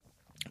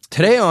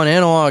Today on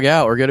Analog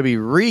Out, we're going to be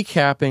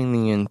recapping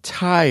the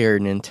entire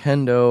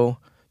Nintendo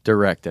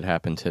Direct that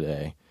happened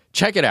today.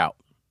 Check it out.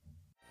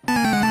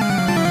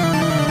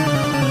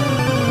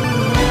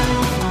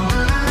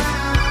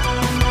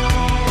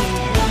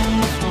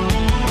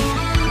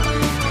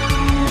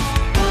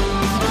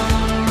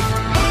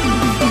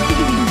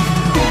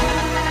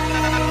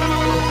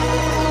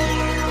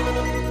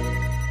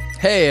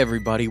 Hey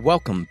everybody,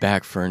 welcome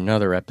back for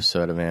another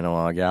episode of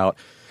Analog Out.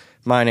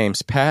 My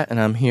name's Pat, and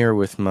I'm here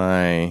with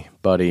my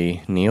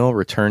buddy Neil,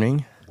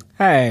 returning.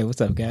 Hey, what's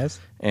up, guys?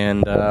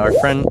 And our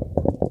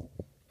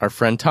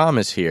friend Tom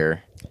is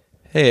here.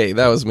 Hey,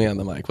 that was me on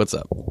the mic. What's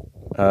up?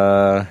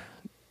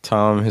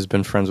 Tom has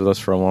been friends with us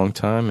for a long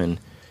time, and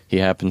he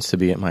happens to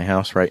be at my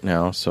house right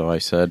now. So I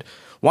said,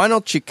 why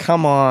don't you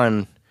come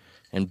on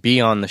and be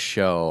on the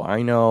show?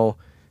 I know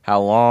how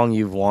long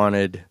you've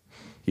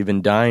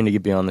been dying to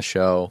be on the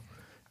show.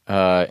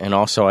 And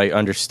also, I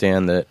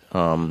understand that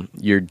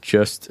you're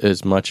just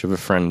as much of a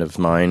friend of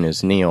mine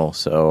as Neil,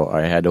 so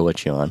I had to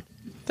let you on.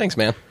 Thanks,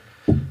 man.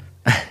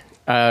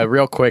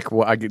 Real quick,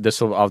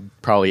 I'll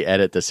probably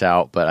edit this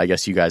out, but I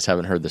guess you guys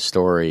haven't heard the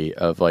story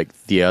of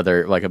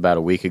about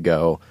a week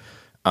ago.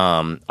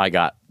 I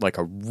got like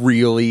a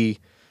really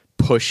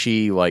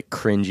pushy, like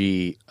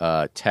cringy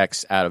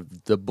text out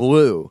of the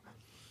blue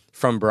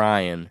from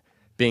Brian,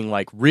 being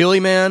like, "Really,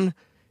 man?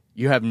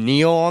 You have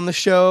Neil on the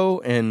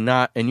show and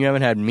you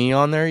haven't had me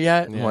on there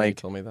yet?" Yeah, like, you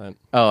told me that.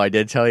 Oh, I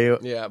did tell you?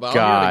 Yeah, but God.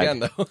 I'll hear it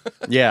again, though.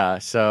 Yeah,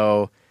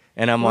 so,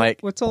 and I'm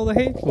like... What's all the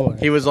hate for?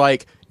 He was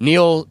like,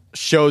 Neil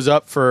shows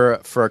up for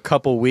a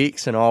couple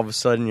weeks, and all of a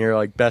sudden you're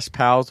like best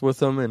pals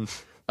with him, and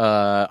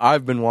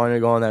I've been wanting to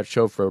go on that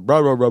show for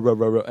blah, blah, blah, blah,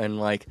 blah, blah. And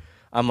like,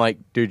 I'm like,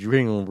 dude, you're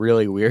being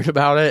really weird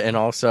about it. And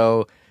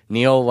also,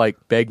 Neil like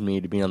begged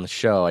me to be on the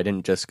show. I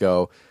didn't just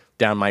go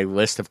down my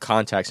list of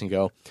contacts and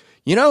go...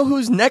 You know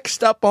who's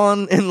next up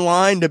in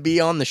line to be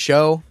on the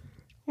show?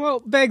 Well,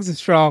 beg's a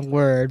strong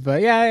word,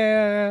 but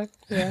yeah.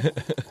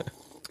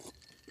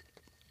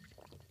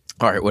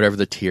 All right, whatever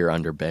the tier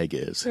under beg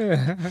is.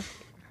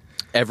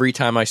 Every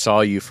time I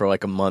saw you for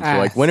like a month, you're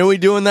like, when are we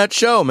doing that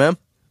show, man?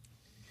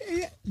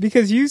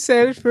 Because you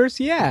said it first,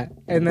 yeah.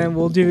 And then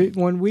we'll do it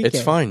one weekend.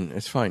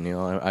 It's fine,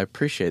 Neil. I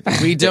appreciate that.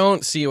 We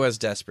don't see you as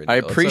desperate. I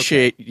Neil.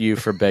 appreciate you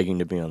for begging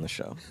to be on the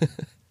show.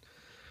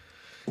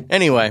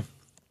 Anyway.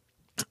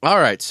 All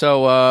right,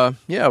 so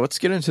let's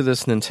get into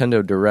this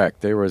Nintendo Direct.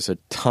 There was a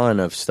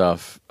ton of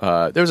stuff.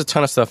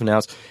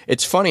 Announced.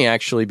 It's funny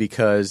actually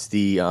because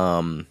the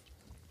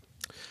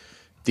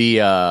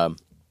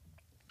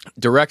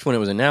Direct when it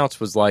was announced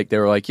was like they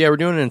were like, yeah, we're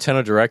doing a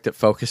Nintendo Direct that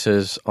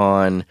focuses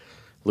on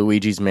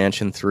Luigi's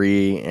Mansion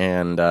 3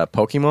 and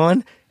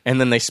Pokemon,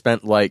 and then they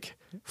spent like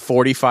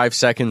 45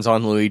 seconds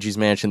on Luigi's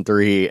Mansion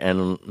 3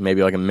 and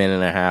maybe like a minute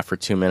and a half or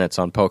 2 minutes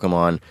on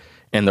Pokemon,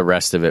 and the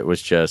rest of it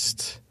was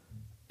just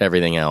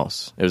everything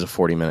else. It was a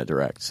 40-minute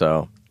Direct.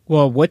 So,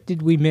 well, what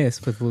did we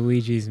miss with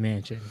Luigi's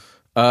Mansion?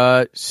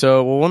 Let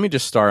me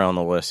just start on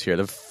the list here.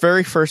 The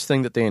very first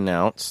thing that they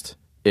announced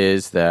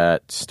is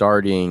that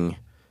starting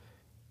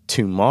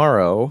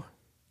tomorrow,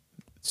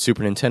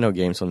 Super Nintendo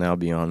games will now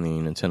be on the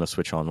Nintendo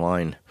Switch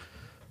Online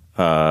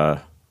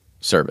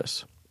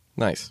service.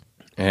 Nice.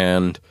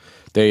 And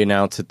they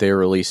announced that they're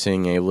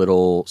releasing a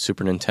little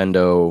Super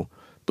Nintendo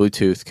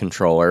Bluetooth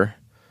controller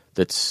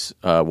that's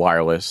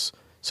wireless.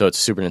 So it's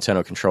a Super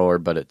Nintendo controller,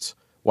 but it's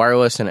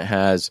wireless, and it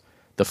has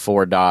the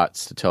 4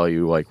 dots to tell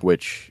you like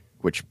which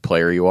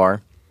player you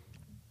are,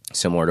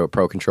 similar to a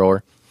Pro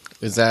controller.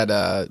 Is that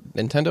a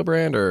Nintendo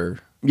brand or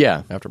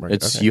aftermarket?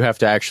 It's okay. You have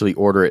to actually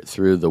order it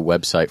through the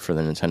website for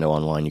the Nintendo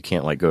Online. You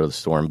can't like go to the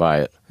store and buy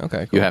it.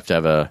 Okay, cool. You have to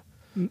have a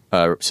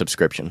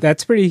subscription.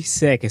 That's pretty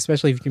sick,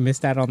 especially if you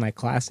missed out on that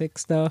classic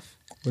stuff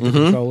with the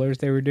controllers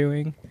they were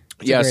doing.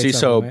 Yeah, see,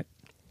 so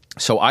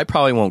I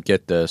probably won't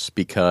get this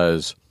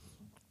because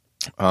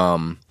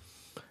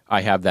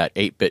I have that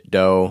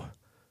 8BitDo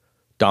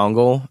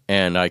dongle,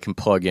 and I can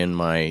plug in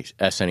my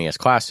SNES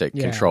Classic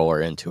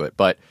controller into it.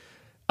 But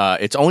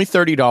it's only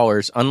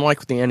 $30, unlike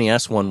with the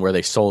NES one where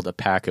they sold a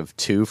pack of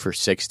 2 for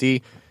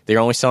 $60. They're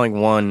only selling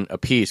 1 a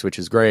piece, which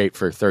is great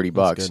for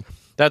 $30.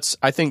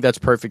 I think that's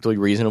perfectly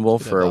reasonable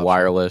for a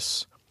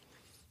wireless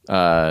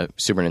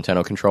Super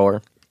Nintendo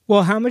controller.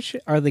 Well, how much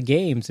are the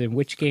games, and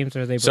which games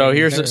are they? So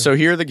here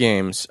are the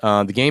games.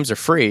 The games are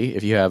free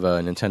if you have a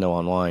Nintendo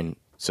Online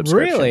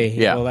subscription. Really?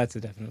 Yeah. Well, that's a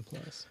definite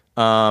plus.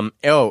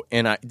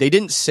 They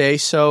didn't say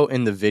so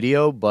in the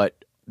video, but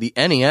the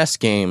NES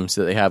games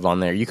that they have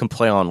on there, you can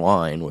play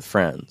online with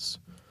friends.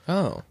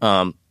 Oh.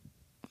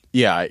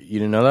 Yeah, you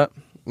didn't know that?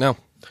 No.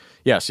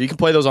 Yeah, so you can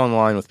play those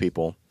online with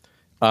people.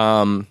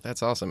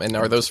 That's awesome. And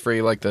are those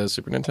free like the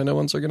Super Nintendo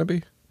ones are going to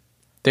be?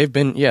 They've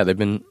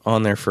been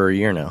on there for a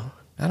year now.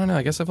 I don't know.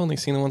 I guess I've only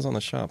seen the ones on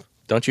the shop.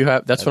 Don't you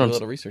have? That's what I'm. A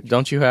little research.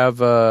 Don't you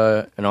have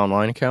an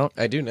online account?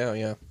 I do now.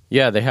 Yeah.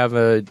 Yeah, they have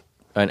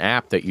an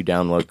app that you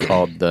download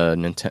called the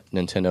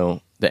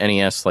Nintendo, the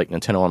NES like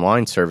Nintendo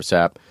Online service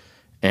app,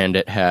 and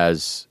it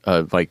has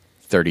like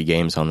 30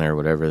 games on there, or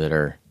whatever, that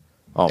are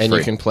all free. And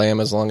you can play them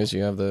as long as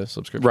you have the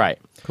subscription. Right.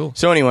 Cool.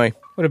 So anyway,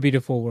 What a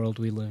beautiful world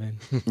we live in.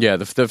 Yeah,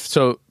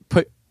 so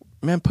put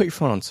your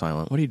phone on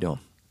silent. What are you doing?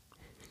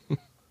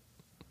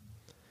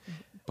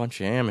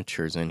 Bunch of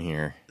amateurs in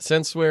here.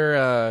 Since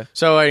we're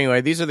So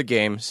anyway, these are the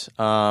games.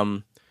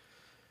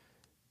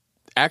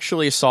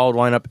 Actually a solid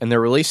lineup, and they're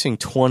releasing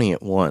 20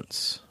 at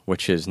once,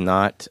 which is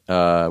not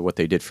what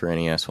they did for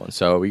NES one.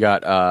 So we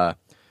got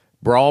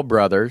Brawl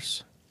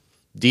Brothers,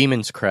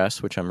 Demon's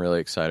Crest, which I'm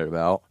really excited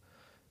about,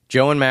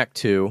 Joe and Mac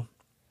 2,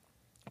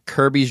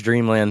 Kirby's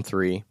Dream Land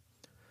 3,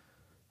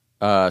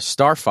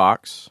 Star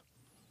Fox,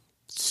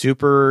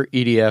 Super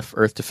EDF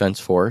Earth Defense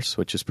Force,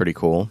 which is pretty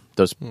cool.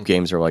 Those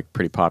games are like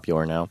pretty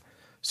popular now.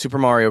 Super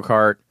Mario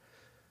Kart,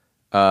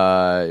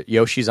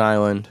 Yoshi's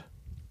Island,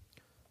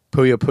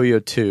 Puyo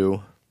Puyo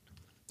 2,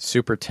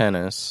 Super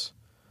Tennis,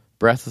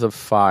 Breath of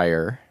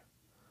Fire,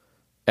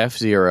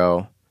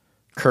 F-Zero,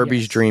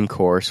 Kirby's Dream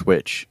Course,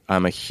 which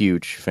I'm a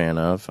huge fan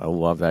of. I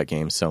love that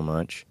game so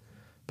much.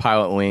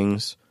 Pilot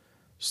Wings,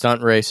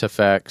 Stunt Race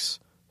FX,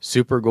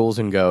 Super Ghouls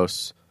and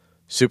Ghosts,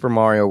 Super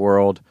Mario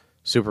World,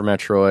 Super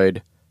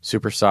Metroid,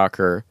 Super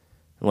Soccer,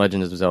 and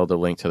Legend of Zelda: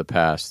 Link to the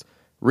Past.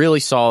 Really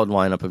solid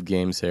lineup of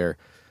games there.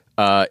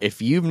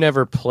 If you've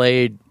never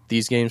played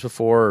these games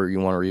before or you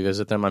want to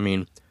revisit them, I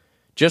mean,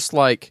 just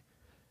like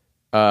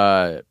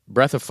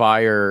Breath of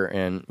Fire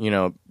and,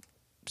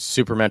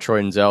 Super Metroid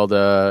and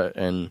Zelda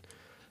and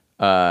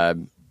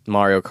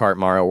Mario Kart,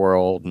 Mario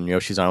World, and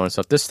Yoshi's Island and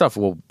stuff, this stuff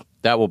will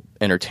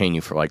entertain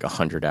you for like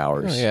 100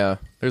 hours. Oh, yeah.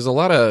 There's a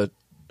lot of...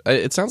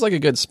 It sounds like a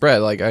good spread.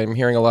 Like, I'm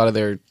hearing a lot of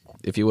their,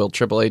 if you will,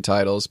 AAA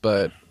titles,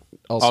 but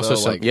also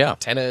some, like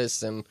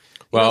tennis and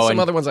some and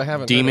other ones I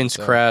haven't Demon's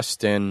heard of, so.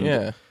 Crest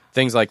and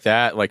things like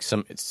that, like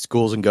some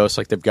Schools and Ghosts,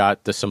 like they've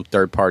got some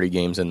third-party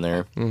games in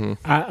there. Mm-hmm.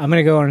 I'm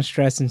going to go on a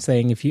stress in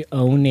saying if you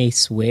own a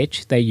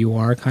Switch, that you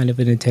are kind of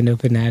a Nintendo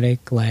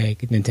fanatic, like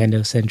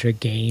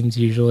Nintendo-centric games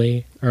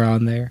usually are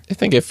on there. I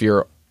think if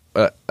you're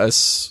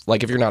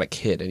if you're not a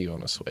kid and you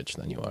own a Switch,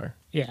 then you are.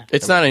 Yeah.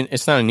 It's not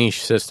a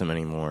niche system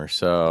anymore,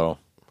 so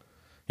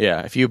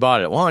yeah, if you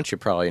bought it at launch, you're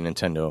probably a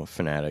Nintendo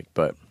fanatic,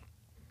 but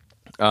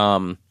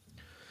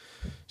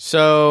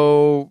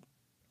so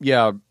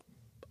yeah,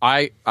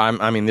 I'm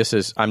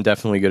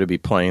definitely going to be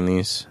playing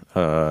these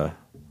as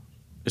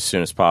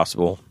soon as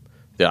possible.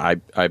 Yeah,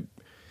 I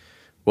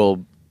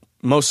will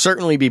most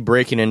certainly be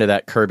breaking into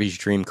that Kirby's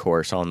Dream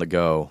Course on the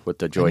go with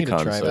the Joy-Cons. I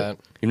need to try that.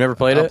 You've never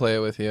played it? I'll play it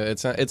with you.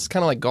 It's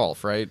kind of like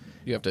golf, right?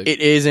 You have to. It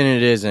is and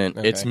it isn't.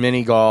 Okay. It's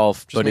mini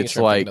golf, Just but making it's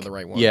sure I'm like thinking of the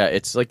right one.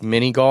 it's like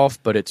mini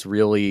golf, but it's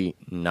really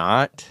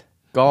not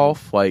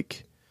golf.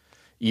 Like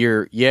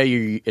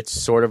it's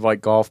sort of like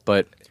golf,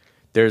 but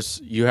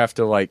you have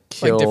to like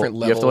kill, different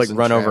you have to levels like and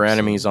run over traps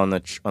enemies on the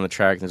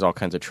track. And there's all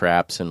kinds of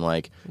traps and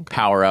like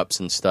power ups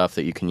and stuff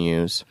that you can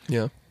use.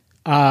 Yeah.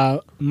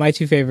 My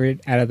two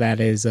favorite out of that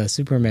is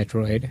Super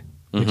Metroid,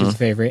 which is a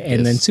favorite,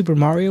 and then Super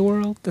Mario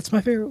World. That's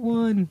my favorite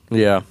one.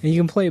 Yeah, and you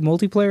can play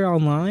multiplayer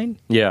online.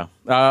 Yeah,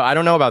 I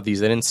don't know about these.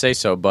 They didn't say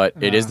so, but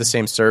it is the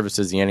same service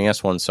as the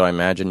NES one, so I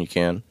imagine you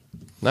can.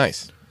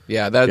 Nice.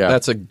 Yeah,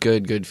 that's a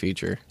good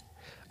feature.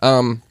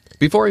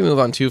 Before we move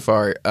on too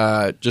far,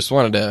 just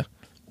wanted to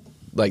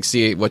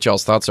see what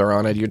y'all's thoughts are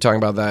on it. You're talking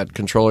about that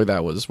controller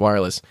that was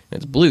wireless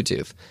and it's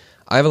Bluetooth.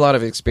 I have a lot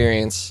of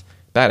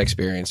bad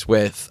experience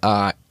with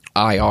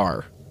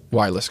IR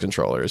wireless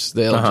controllers.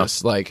 They'll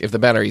just if the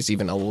battery's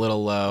even a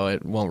little low,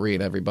 it won't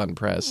read every button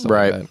pressed.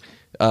 Right. Like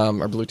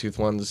are Bluetooth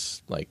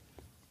ones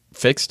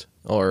fixed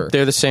or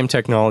they're the same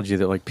technology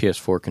that like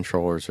PS4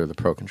 controllers or the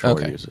Pro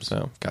controller uses.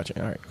 So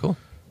gotcha. All right, cool.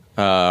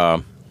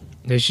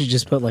 They should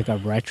just put a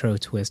retro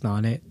twist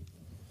on it.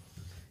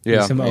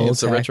 Yeah, Some old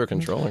it's a tech. retro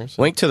controller.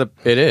 So. It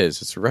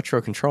is. It's a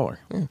retro controller.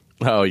 Yeah.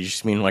 Oh, you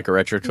just mean like a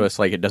retro twist,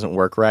 like it doesn't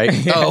work right?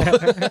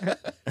 Oh,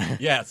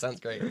 yeah,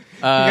 sounds great. You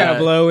gotta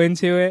blow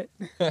into it.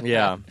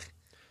 Yeah.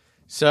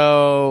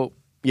 So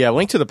yeah,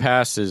 Link to the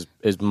Past is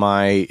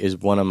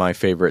one of my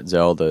favorite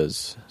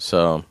Zeldas.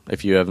 So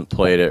if you haven't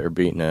played it or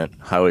beaten it,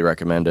 highly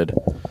recommended.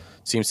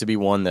 Seems to be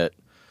one that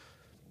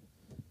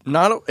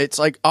it's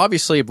like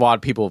obviously a lot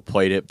of people have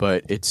played it,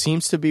 but it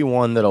seems to be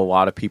one that a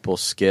lot of people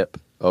skip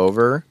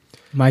over.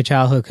 My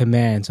childhood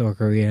commands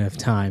Ocarina of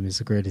Time is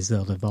the greatest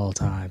Zelda of all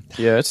time.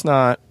 Yeah, it's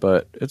not,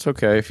 but it's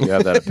okay if you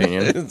have that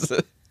opinion. It's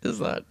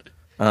not.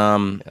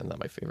 Not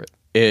my favorite.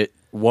 It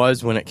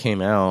was when it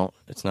came out.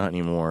 It's not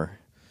anymore.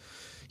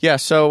 Yeah,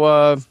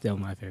 so Still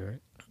my favorite.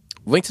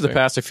 Link to the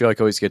Past, I feel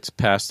like always gets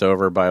passed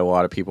over by a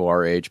lot of people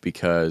our age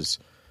because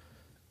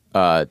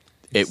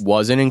it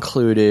wasn't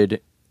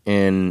included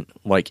in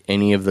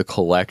any of the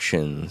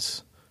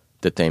collections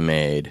that they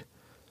made.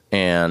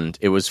 And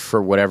it was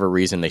for whatever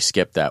reason they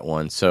skipped that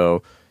one.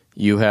 So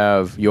you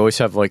always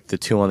have the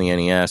two on the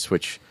NES,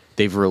 which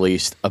they've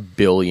released 1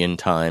 billion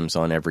times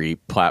on every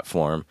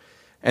platform,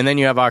 and then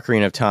you have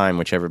Ocarina of Time,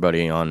 which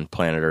everybody on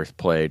planet Earth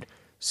played.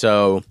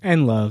 So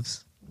And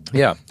loves.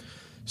 yeah,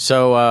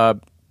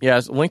 so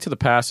Link to the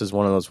Past is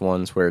one of those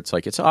ones where it's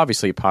it's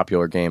obviously a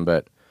popular game,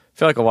 but I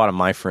feel like a lot of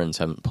my friends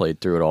haven't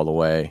played through it all the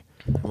way.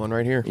 One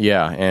right here.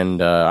 Yeah,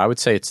 and I would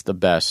say it's the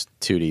best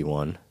 2D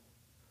one.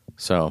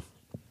 So.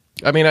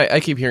 I mean, I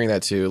keep hearing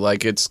that too.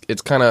 Like it's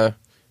kind of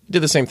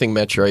did the same thing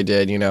Metroid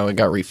did. It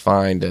got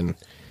refined and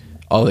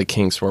all the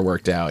kinks were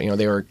worked out.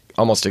 They were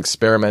almost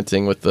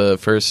experimenting with the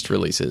first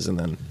releases and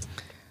then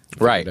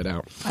figured it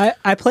out.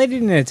 I played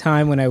it in a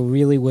time when I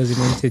really wasn't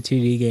into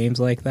 2D games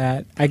like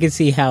that. I can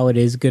see how it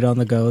is good on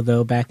the go,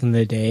 though. Back in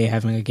the day,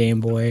 having a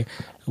Game Boy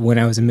when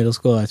I was in middle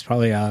school, that's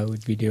probably all I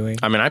would be doing.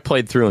 I mean, I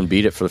played through and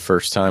beat it for the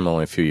first time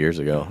only a few years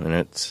ago, and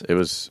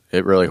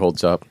it really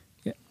holds up.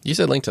 Yeah. You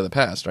said Link to the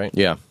Past, right?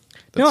 Yeah.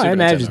 No, I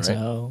imagine Nintendo,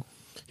 so.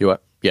 right? You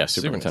what? Yeah,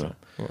 Super Nintendo.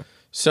 Yeah.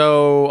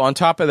 So on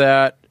top of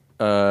that,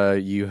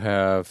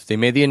 they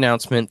made the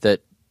announcement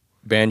that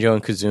Banjo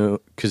and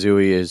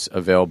Kazooie is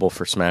available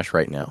for Smash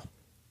right now.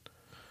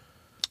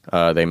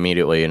 They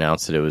immediately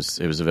announced that it was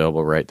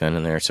available right then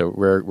and there. So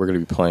we're going to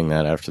be playing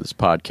that after this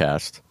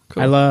podcast.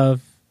 Cool. I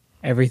love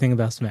everything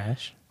about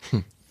Smash.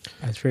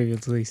 As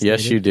previously stated.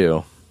 Yes, you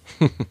do,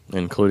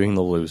 including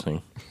the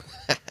losing.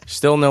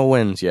 Still no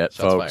wins yet,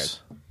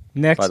 folks.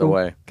 By the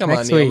way, come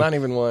on, Neil, not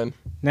even one.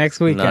 Next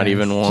week, not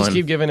even one. Just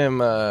keep giving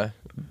him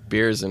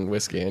beers and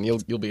whiskey, and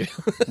you'll be.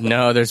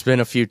 No, there's been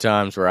a few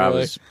times where I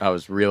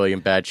was really in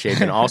bad shape,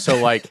 and also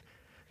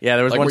yeah,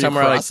 there was one time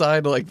where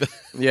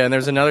yeah, and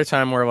there's another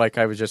time where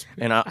I was just,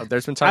 and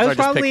there's been times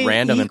where I just pick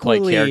random and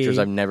play characters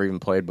I've never even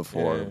played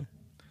before. Yeah.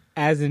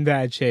 As in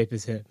bad shape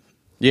as him.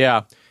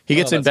 Yeah, he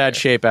gets in bad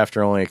shape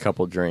after only a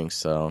couple drinks,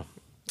 so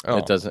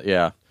it doesn't.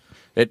 Yeah,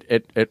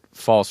 it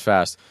falls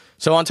fast.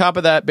 So on top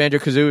of that,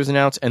 Banjo-Kazooie was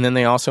announced, and then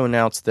they also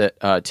announced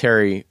that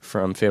Terry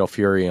from Fatal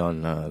Fury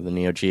on the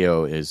Neo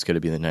Geo is going to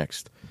be the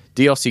next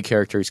DLC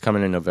character. He's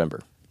coming in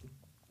November.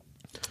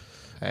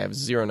 I have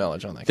zero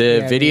knowledge on that.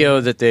 The video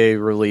that they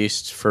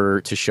released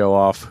to show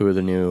off who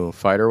the new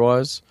fighter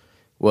was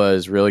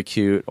really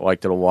cute. I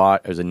liked it a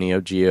lot. As a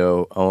Neo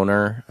Geo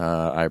owner,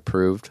 I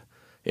approved.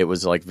 It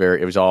was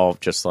it was all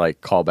just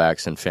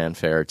callbacks and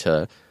fanfare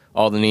to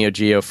all the Neo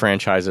Geo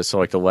franchises.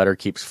 So the letter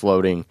keeps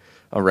floating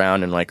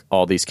around, and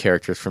all these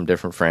characters from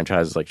different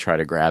franchises try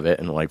to grab it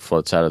and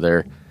floats out of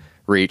their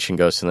reach and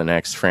goes to the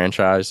next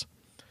franchise.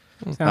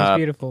 Sounds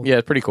beautiful.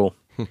 Yeah, pretty cool.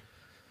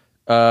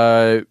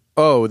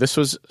 This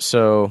was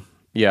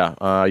you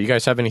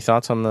guys have any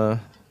thoughts on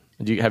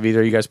have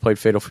either of you guys played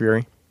Fatal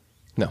Fury?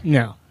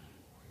 No.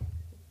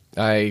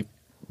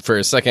 For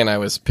a second I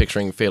was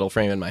picturing Fatal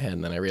Frame in my head,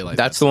 and then I realized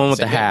that's the one with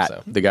the hat.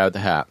 Game, so. The guy with the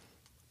hat.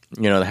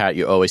 The hat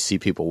you always see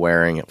people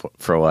wearing it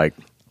for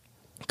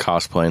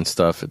cosplay and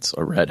stuff. It's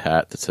a red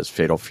hat that says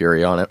Fatal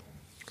Fury on it.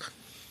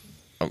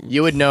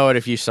 You would know it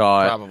if you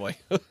saw it. Probably.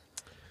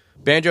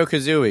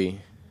 Banjo-Kazooie.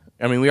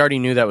 I mean, we already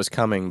knew that was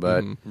coming,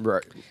 but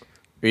were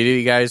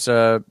you guys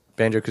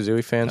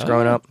Banjo-Kazooie fans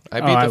growing up?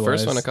 I beat the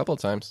first one a couple of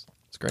times.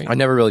 It's great. I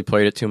never really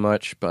played it too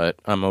much, but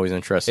I'm always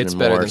interested in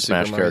more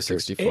Smash characters.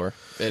 64.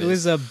 It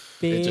was a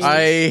big...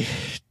 I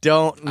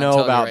don't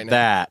know about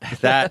that.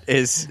 That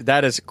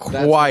is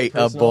quite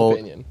a bold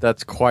opinion.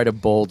 That's quite a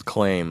bold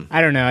claim. I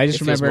don't know. I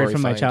just remember it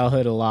from my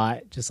childhood a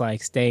lot, just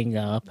staying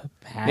up.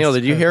 Neil,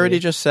 did you hear what he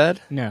just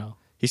said? No.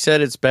 He said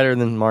it's better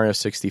than Mario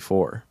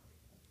 64.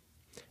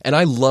 And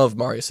I love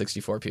Mario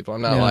 64, people.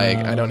 I'm not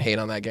I don't hate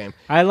on that game.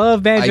 I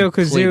love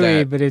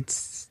Banjo-Kazooie, but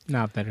it's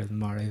not better than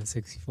Mario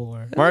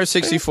 64. Mario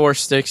 64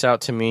 sticks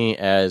out to me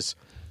as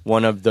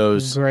one of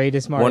those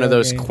greatest Mario one of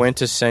those games.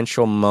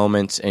 Quintessential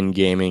moments in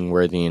gaming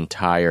where the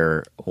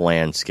entire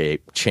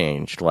landscape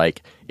changed.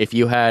 If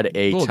you had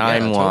a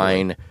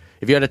timeline,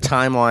 if you had a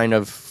timeline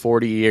of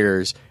 40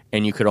 years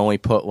and you could only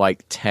put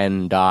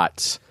 10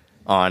 dots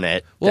on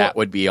it, that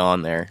would be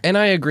on there. And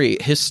I agree.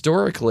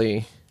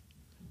 Historically,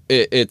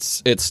 it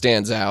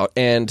stands out,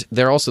 and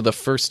they're also the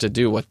first to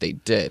do what they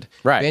did.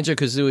 Right.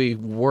 Banjo-Kazooie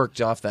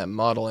worked off that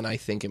model, and I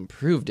think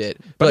improved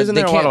it. But isn't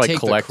they there a can't lot of take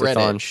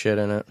collectathon shit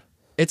in it?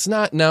 It's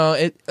not.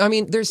 No. I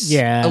mean, there's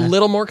a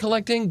little more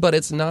collecting, but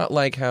it's not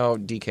like how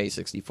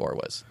DK64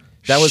 was.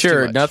 That was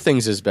sure. too much.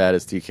 Nothing's as bad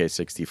as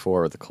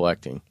DK64 with the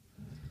collecting.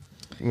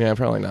 Yeah,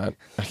 probably not.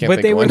 I can't. But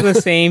think they of were one. the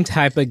same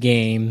type of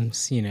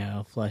games,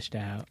 fleshed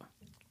out.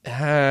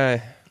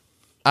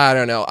 I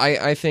don't know.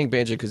 I think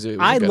Banjo-Kazooie was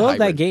I a good love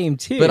hybrid. that game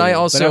too. But I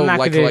also I'm not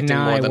like gonna collecting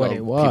more deny than what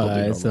people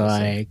it do was.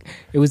 normally,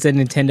 It was a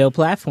Nintendo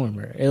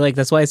platformer.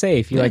 That's why I say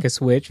if you like a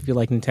Switch, if you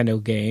like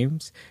Nintendo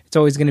games, it's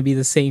always going to be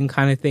the same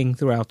kind of thing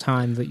throughout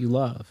time that you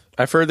love.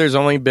 I've heard there's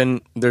only one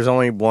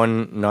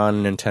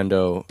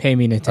non-Nintendo Pay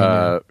me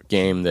Nintendo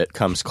game that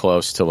comes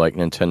close to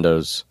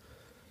Nintendo's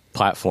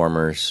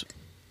platformers,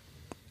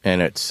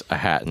 and it's A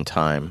Hat in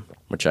Time,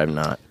 which I've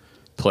not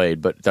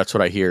played, but that's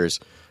what I hear is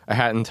A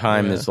Hat in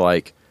Time is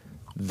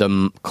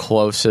the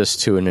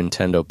closest to a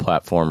Nintendo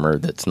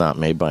platformer that's not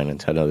made by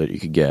Nintendo that you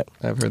could get.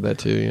 I've heard that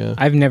too. Yeah,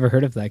 I've never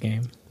heard of that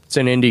game. It's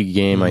an indie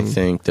game, I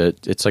think.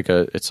 That it's like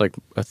a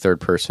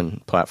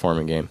third-person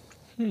platforming game.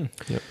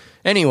 Yep.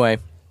 Anyway,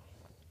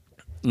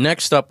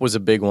 next up was a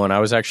big one. I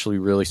was actually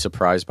really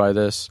surprised by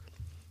this.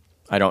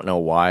 I don't know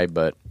why,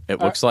 but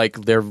it looks like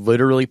they're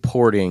literally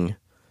porting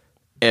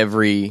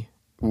every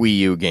Wii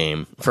U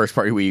game,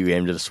 first-party Wii U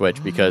game, to the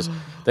Switch because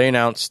they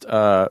announced.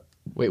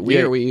 Wait,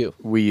 Wii or Wii U?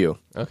 Wii U.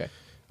 Okay.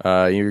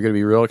 You're going to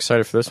be real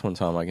excited for this one,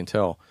 Tom, I can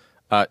tell.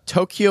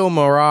 Tokyo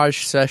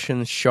Mirage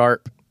Sessions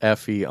Sharp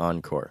FE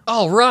Encore.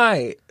 All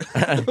right.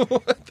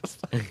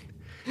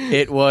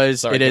 It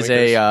was. Sorry, it is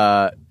a.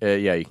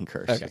 Yeah, you can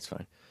curse. Okay. That's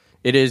fine.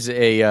 It is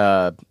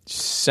a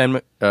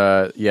Shin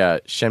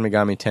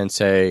Megami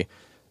Tensei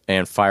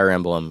and Fire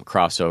Emblem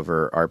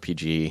crossover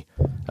RPG.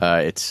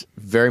 It's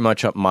very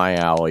much up my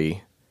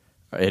alley.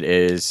 It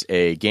is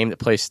a game that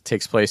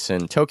takes place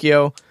in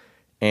Tokyo,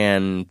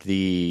 and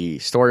the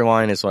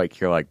storyline is like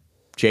you're like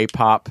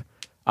J-pop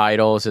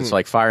idols. It's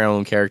like Fire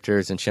Emblem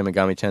characters and Shin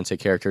Megami Tensei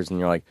characters, and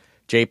you're like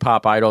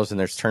J-pop idols, and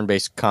there's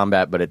turn-based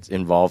combat, but it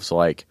involves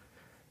like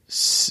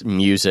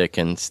music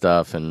and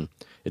stuff, and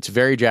it's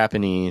very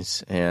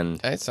Japanese. And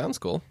It sounds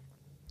cool.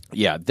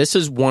 yeah, this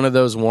is one of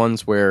those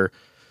ones where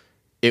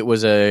it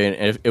was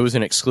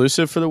an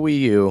exclusive for the Wii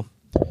U,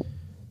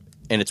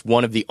 and it's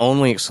one of the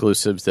only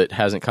exclusives that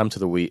hasn't come to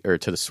the Wii or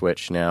to the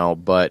Switch now.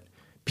 But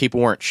people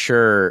weren't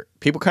sure.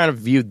 People kind of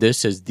viewed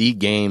this as the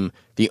game,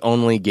 the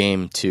only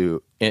game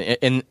to.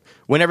 And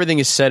when everything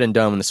is said and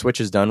done, when the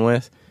Switch is done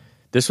with,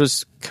 this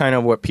was kind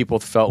of what people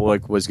felt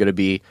like was going to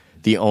be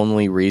the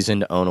only reason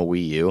to own a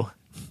Wii U.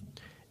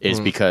 Is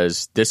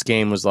because this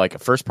game was like a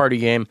first-party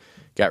game,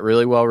 got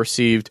really well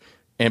received,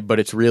 but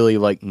it's really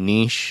like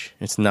niche.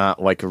 It's not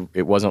like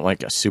it wasn't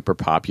like a super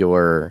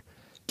popular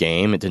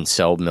game. It didn't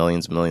sell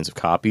millions and millions of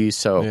copies.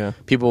 So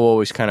people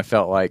always kind of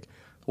felt like,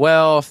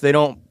 well, if they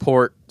don't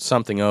port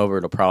something over,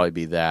 it'll probably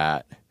be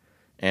that.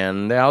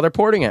 And now they're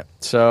porting it.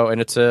 So, and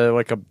it's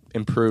like a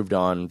improved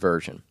on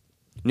version.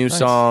 New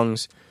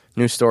songs,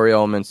 new story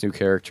elements, new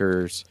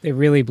characters. They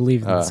really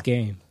believe in this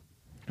game.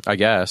 I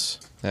guess.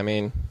 I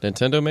mean,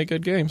 Nintendo make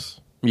good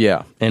games.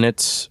 Yeah, and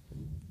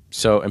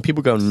and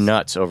people go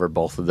nuts over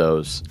both of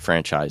those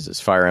franchises,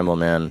 Fire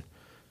Emblem and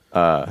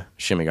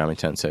Shin Megami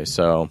Tensei.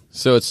 So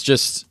it's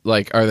just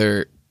like, are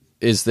there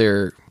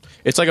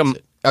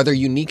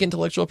unique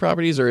intellectual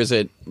properties, or is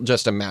it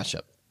just a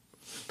mashup?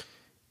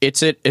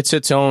 It's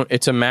its own.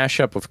 It's a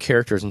mashup of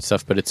characters and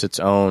stuff, but it's its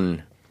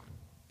own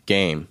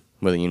game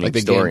with a unique Like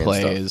the story gameplay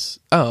and stuff. is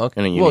okay.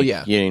 And a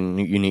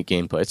unique, unique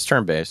gameplay. It's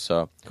turn based,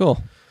 so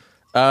Cool.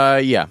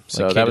 yeah.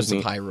 So Like that was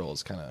Cadence neat. of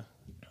Hyrule kind of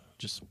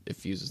just it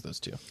fuses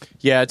those two.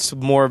 Yeah, it's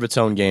more of its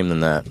own game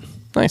than that.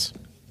 Nice.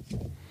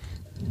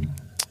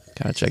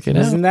 Gotta check it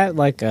Isn't out. that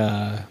like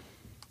a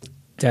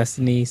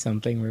Destiny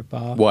something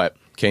ripoff? What?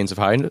 Cadence of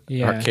Hyrule?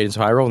 Yeah. Cadence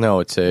of Hyrule? No,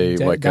 it's a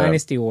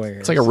Dynasty Warriors.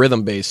 It's like a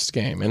rhythm-based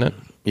game, isn't it?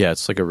 Yeah,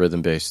 it's like a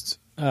rhythm based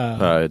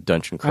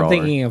dungeon crawler. I'm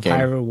thinking of game.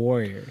 Hyrule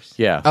Warriors.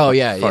 Yeah. Oh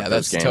yeah, Fuck yeah. those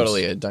That's games.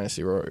 totally a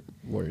Dynasty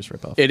Warriors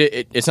ripoff.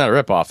 It's not a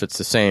ripoff. It's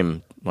the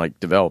same like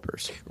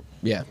developers.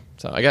 Yeah.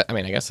 So I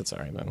guess it's all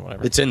right then.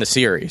 Whatever. It's in the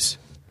series,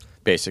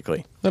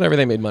 basically. Whatever.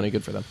 They made money.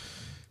 Good for them.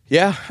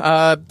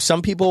 Yeah.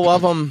 Some people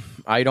love them.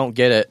 I don't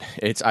get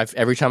it.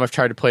 Every time I've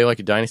tried to play like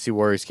a Dynasty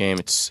Warriors game,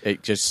 it's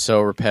just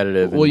so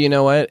repetitive. Well, you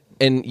know what?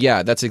 And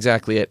yeah, that's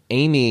exactly it.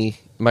 Amy,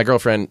 my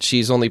girlfriend,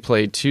 she's only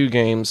played 2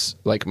 games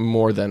like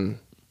more than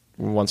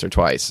once or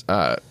twice.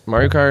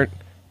 Mario Kart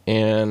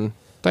and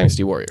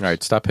Dynasty Warriors. All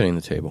right, stop hitting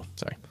the table.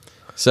 Sorry.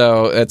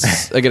 So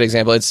that's a good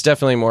example. It's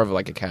definitely more of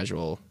like a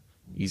casual,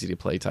 easy to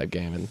play type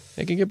game, and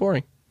it can get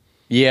boring.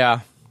 Yeah.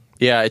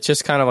 It's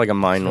just kind of like a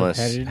mindless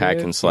Competitive? hack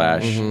and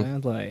slash. Yeah,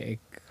 like,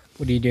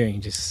 what are you doing?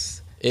 Just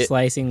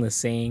slicing the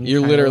same. You're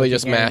tile literally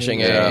just together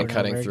mashing over A and and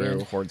cutting over through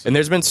again? hordes. And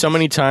there's been so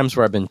many times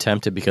where I've been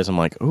tempted because I'm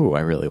like, ooh,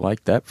 I really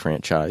like that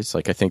franchise.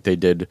 Like I think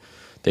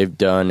they've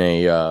done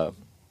a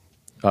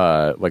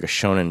like a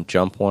Shonen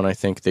Jump one. I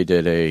think they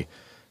did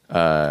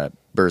a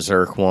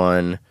Berserk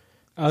one.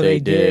 Oh, they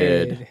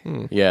did.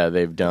 Yeah,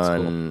 they've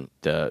done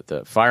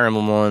the Fire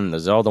Emblem one, the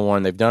Zelda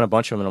one. They've done a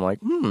bunch of them, and I'm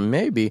like,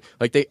 maybe.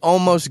 Like they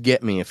almost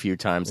get me a few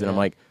times, and I'm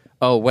like,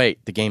 oh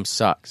wait, the game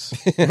sucks.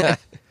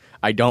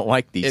 I don't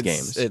like these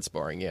games. It's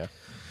boring. Yeah.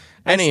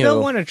 I Anywho.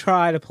 still want to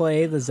try to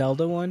play the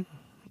Zelda one.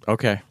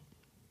 Okay,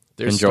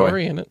 There's Enjoy.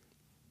 story in it.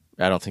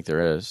 I don't think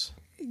there is.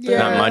 Yeah,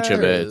 Not much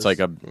of There it. is. It's like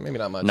a maybe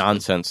not much.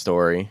 nonsense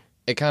story.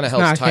 It kind of not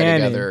helps tie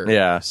canon.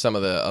 together some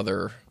of the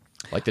other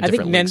like the I think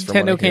different links from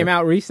what I Nintendo came hear.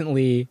 out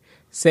recently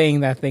saying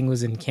that thing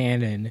was in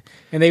canon,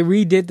 and they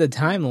redid the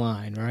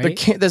timeline,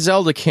 right? The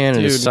Zelda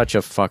canon is Dude. such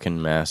a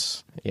fucking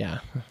mess. Yeah.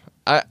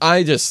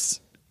 I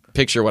just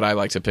picture what I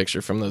like to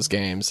picture from those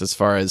games as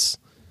far as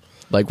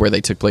like where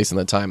they took place in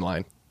the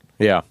timeline.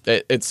 Yeah.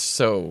 It's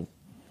so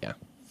yeah.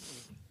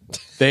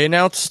 They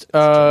announced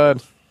Deadly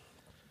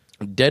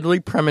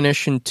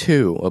Premonition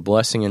 2, A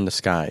Blessing in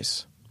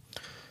Disguise.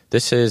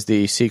 This is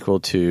the sequel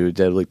to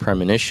Deadly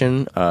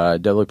Premonition.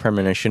 Deadly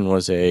Premonition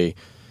was a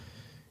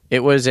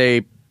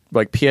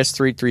like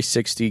PS3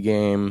 360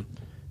 game,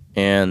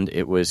 and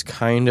it was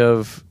kind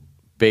of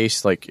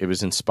based like it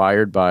was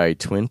inspired by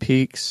Twin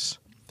Peaks.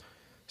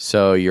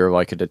 So you're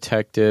like a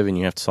detective and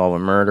you have to solve a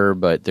murder,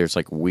 but there's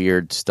like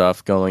weird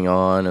stuff going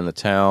on in the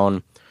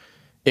town.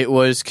 It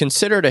was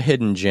considered a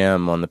hidden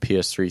gem on the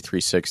PS3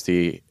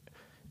 360,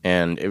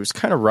 and it was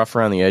kind of rough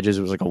around the edges.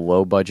 It was like a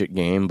low-budget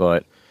game,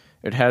 but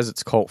it has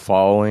its cult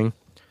following.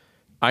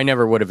 I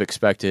never would have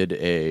expected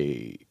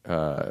a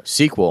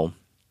sequel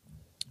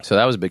So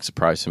that was a big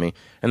surprise to me.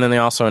 And then they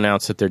also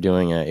announced that they're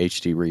doing a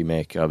HD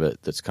remake of it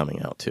that's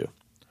coming out too.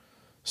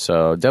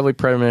 So Deadly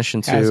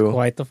Premonition 2 has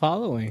quite the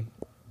following.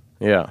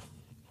 Yeah.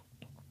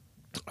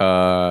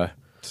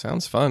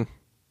 Sounds fun.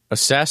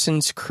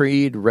 Assassin's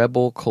Creed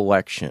Rebel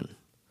Collection.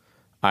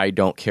 I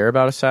don't care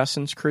about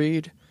Assassin's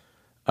Creed.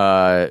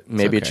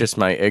 Maybe it's just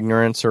my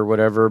ignorance or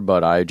whatever,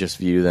 but I just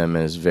view them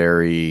as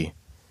very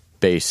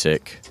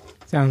basic.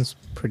 Sounds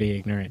pretty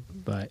ignorant,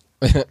 but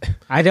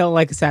I don't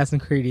like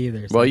Assassin's Creed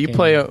either. So Well,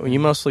 you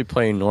mostly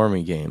play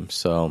normie games,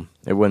 so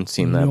it wouldn't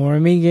seem that.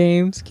 Normie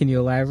games? Can you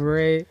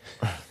elaborate?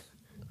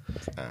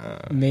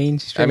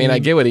 Mainstream. I mean, I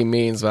get what he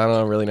means, but I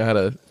don't really know how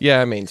to.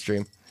 Yeah,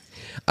 mainstream.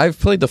 I've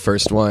played the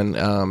first one,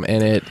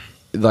 and it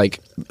like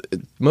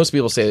most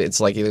people say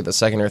it's like either the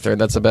second or third.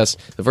 That's the best.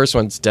 The first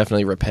one's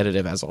definitely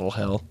repetitive as all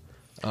hell.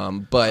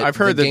 But I've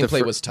heard the that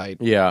gameplay was tight.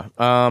 Yeah.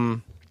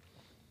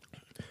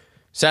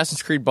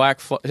 Assassin's Creed Black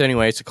Flag.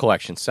 Anyway, it's a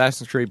collection.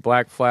 Assassin's Creed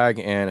Black Flag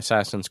and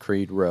Assassin's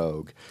Creed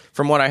Rogue.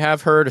 From what I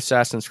have heard,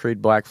 Assassin's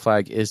Creed Black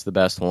Flag is the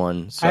best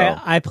one. So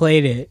I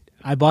played it.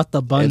 I bought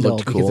the bundle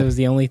looked because cool. it was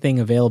the only thing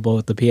available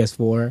with the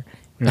PS4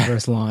 when it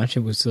first launched. It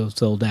was so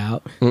sold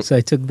out. So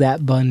I took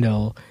that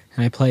bundle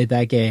and I played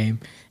that game.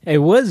 It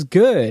was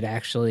good,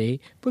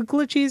 actually, but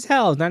glitchy as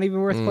hell. Not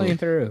even worth playing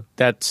through.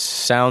 that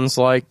sounds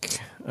like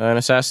an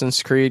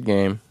Assassin's Creed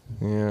game.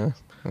 Yeah,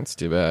 that's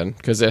too bad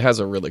because it has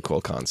a really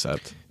cool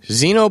concept.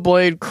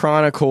 Xenoblade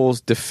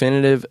Chronicles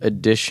Definitive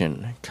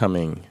Edition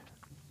coming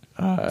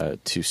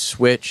to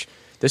Switch.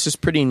 This is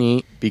pretty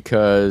neat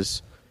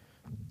because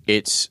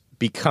it's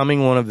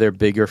becoming one of their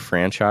bigger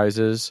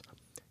franchises,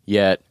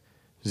 yet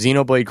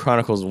Xenoblade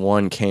Chronicles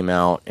 1 came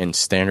out in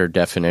standard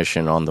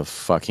definition on the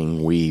fucking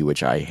Wii,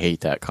 which I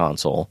hate that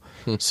console.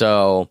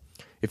 So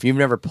if you've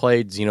never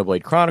played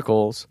Xenoblade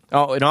Chronicles...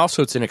 Oh, and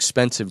also it's an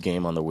expensive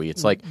game on the Wii.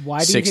 It's like Why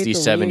do you hate 60, the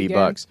Wii 70 again?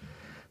 bucks.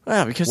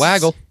 Well, because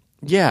Waggle.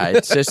 Yeah,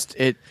 it's just...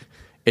 It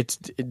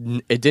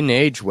didn't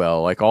age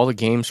well. Like, all the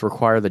games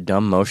require the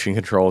dumb motion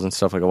controls and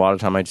stuff. Like, a lot of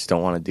time I just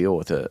don't want to deal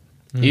with it.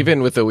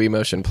 Even with the Wii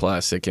Motion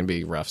Plus, it can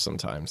be rough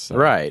sometimes. So.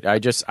 Right. I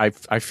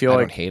feel I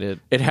like don't hate it.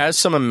 It has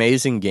some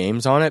amazing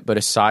games on it, but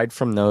aside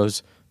from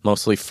those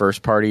mostly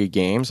first party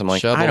games, I'm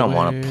like, I don't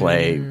want to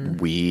play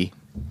Wii.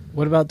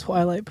 What about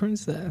Twilight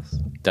Princess?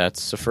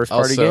 That's a first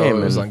party Also, game.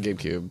 it was on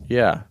GameCube.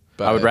 Yeah.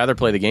 But I would rather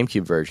play the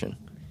GameCube version.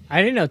 I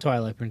didn't know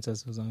Twilight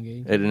Princess was on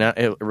game.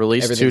 It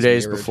released 2 Everything's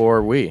days mirrored.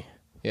 before Wii.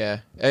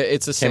 Yeah,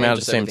 it's the same. Came out at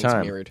just the same everything's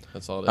time. Mirrored.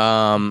 That's all it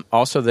is.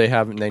 Also, they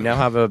now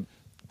have a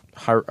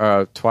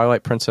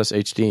Twilight Princess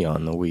HD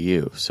on the Wii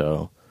U,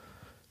 so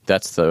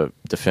that's the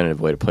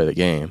definitive way to play the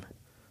game.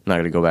 I'm not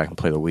going to go back and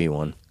play the Wii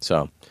one.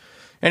 So,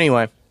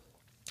 anyway,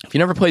 if you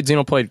never played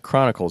Xenoblade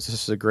Chronicles,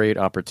 this is a great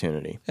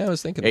opportunity. Yeah, I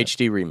was thinking that.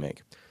 HD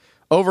remake.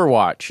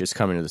 Overwatch is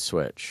coming to the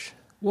Switch.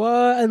 What?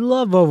 I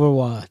love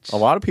Overwatch. A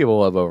lot of people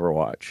love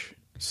Overwatch.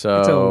 So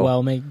It's a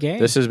well-made game.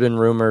 This has been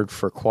rumored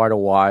for quite a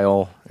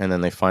while, and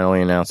then they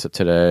finally announced it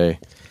today.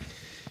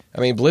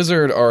 I mean,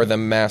 Blizzard are the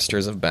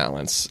masters of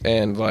balance,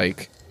 and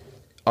like,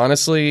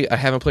 honestly, I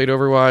haven't played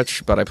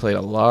Overwatch, but I played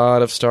a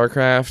lot of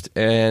StarCraft,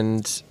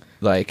 and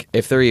like,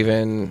 if they're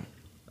even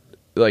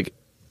like,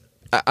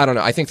 I don't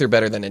know, I think they're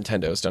better than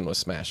Nintendo's done with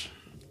Smash.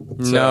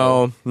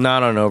 No,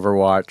 not on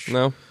Overwatch.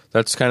 No?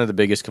 That's kind of the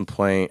biggest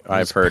complaint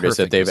I've heard is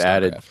that perfect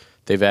with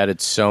they've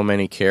added so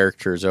many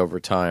characters over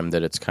time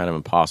that it's kind of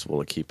impossible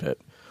to keep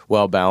it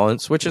well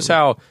balanced, which is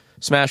how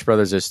Smash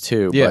Brothers is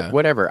too. Yeah. But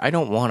whatever, I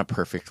don't want a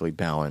perfectly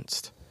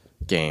balanced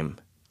game.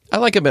 I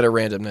like a bit of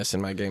randomness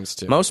in my games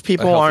too. Most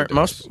people A healthy aren't.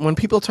 dose. When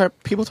people talk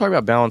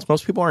about balance,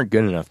 most people aren't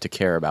good enough to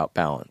care about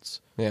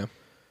balance. Yeah.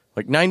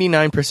 Like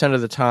 99%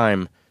 of the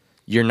time,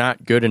 you're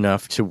not good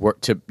enough to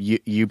work.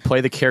 You play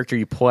the character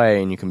you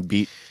play, and you can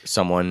beat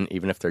someone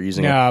even if they're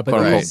using a but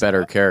quote unquote these-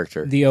 better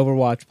character. The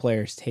Overwatch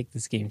players take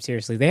this game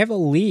seriously. They have a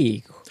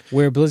league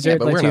where Blizzard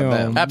but lets we're you not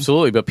them.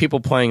 Absolutely, but people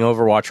playing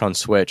Overwatch on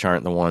Switch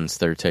aren't the ones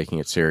that are taking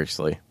it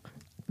seriously.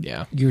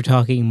 Yeah. You're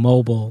talking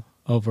mobile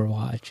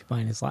Overwatch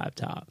minus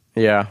laptop.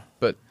 Yeah,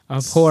 But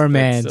A poor that's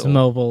man's still-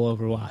 mobile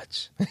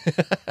Overwatch.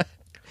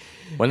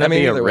 wouldn't that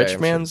mean, be a either way, rich I'm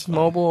sure man's it's fun.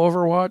 mobile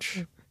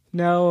Overwatch?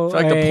 No,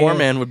 I feel like the poor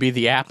man would be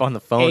the app on the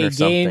phone a or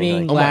something.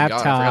 gaming Oh my God, I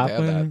forgot laptop. they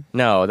had that.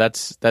 No,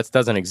 that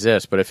doesn't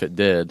exist. But if it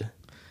did,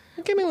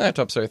 Gaming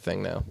laptops are a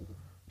thing now.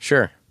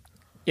 sure.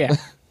 Yeah.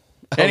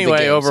 Anyway,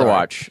 game,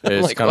 Overwatch sorry.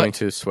 is Like, coming what?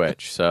 to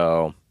Switch.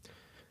 So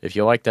if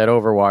you like that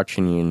Overwatch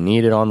and you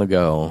need it on the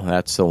go,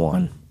 that's the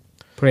one.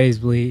 Praise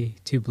be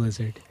to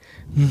Blizzard.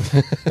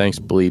 Thanks,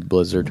 Bleed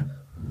Blizzard.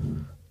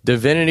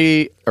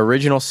 Divinity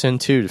Original Sin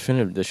 2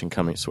 Definitive Edition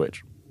coming to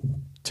Switch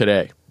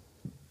today.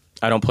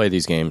 I don't play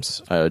these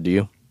games. Do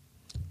you?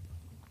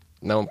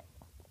 No.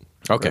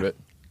 Okay. Ribbit.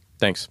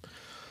 Thanks.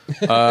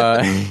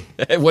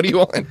 What do you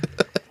want?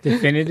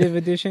 Definitive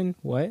edition?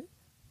 What?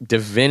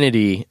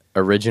 Divinity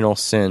Original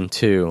Sin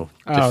 2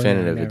 Oh,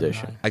 Definitive never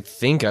Edition. mind. I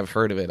think I've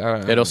heard of it. I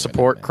don't know. It'll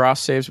support cross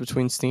saves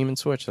between Steam and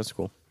Switch. That's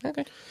cool.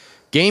 Okay.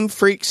 Game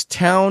Freak's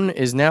Town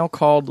is now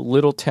called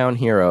Little Town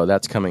Hero.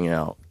 That's coming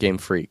out. Game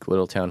Freak,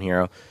 Little Town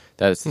Hero.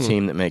 That is the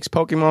team that makes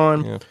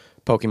Pokemon. Yeah.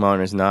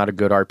 Pokemon is not a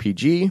good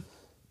RPG,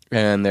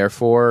 and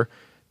therefore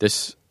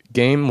this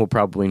game will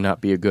probably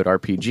not be a good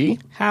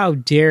RPG. How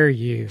dare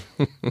you?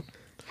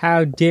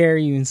 How dare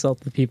you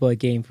insult the people at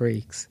Game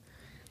Freaks?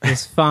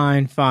 Those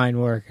fine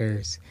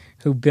workers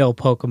who build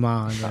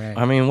Pokemon. Right?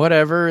 I mean,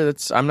 whatever.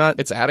 It's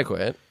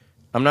adequate.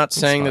 I'm not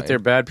saying that they're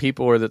bad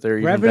people or that they're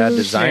even bad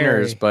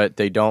designers, but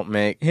they don't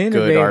make good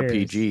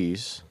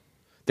RPGs.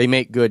 They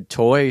make good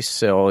toy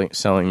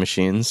selling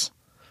machines.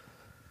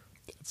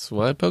 That's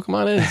what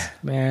Pokemon is.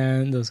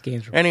 Man, those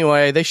games were...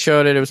 Anyway, they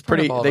showed it. It was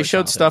pretty... They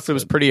showed stuff that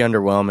was pretty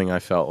underwhelming, I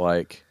felt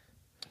like.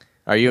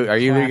 Are you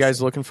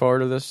guys looking forward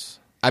to this?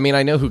 I mean,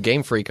 I know who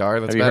Game Freak are.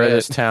 That's Have you heard of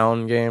this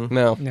Town game?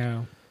 No.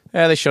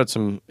 Yeah, they showed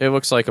some... It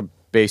looks like a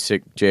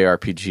basic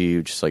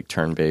JRPG, just like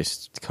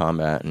turn-based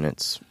combat, and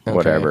it's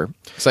whatever.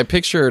 So I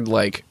pictured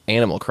like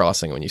Animal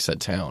Crossing when you said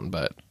Town,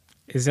 but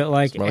is it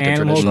like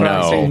Animal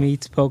Crossing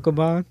meets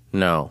Pokemon?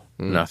 No,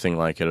 nothing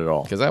like it at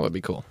all. Because that would be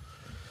cool.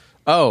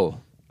 Oh,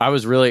 I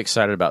was really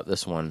excited about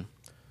this one.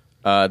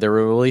 They're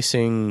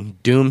releasing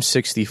Doom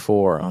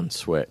 64 on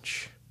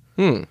Switch.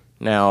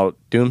 Now,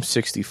 Doom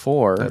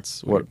 64,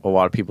 that's what a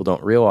lot of people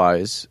don't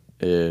realize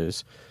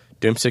is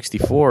Doom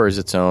 64 is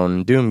its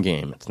own Doom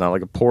game. It's not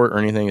like a port or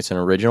anything. It's an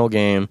original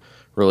game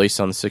released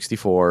on the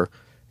 64,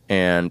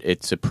 and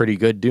it's a pretty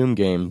good Doom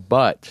game.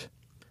 But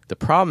the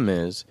problem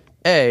is,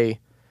 A,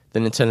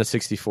 the Nintendo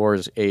 64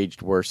 is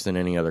aged worse than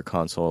any other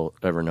console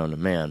ever known to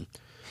man.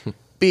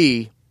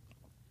 B,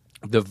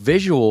 the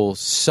visuals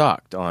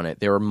sucked on it.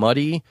 They were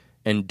muddy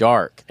and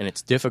dark, and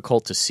it's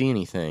difficult to see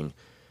anything.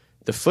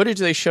 The footage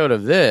they showed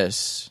of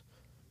this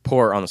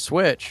port on the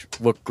Switch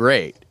looked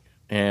great.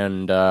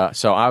 And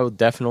so I will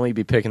definitely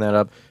be picking that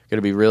up. Going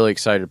to be really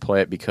excited to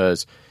play it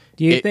because...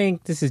 Do you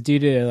think this is due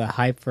to the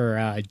hype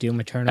for Doom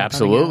Eternal?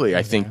 Absolutely.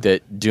 I think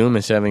that Doom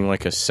is having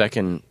like a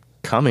second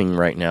coming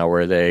right now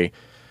where the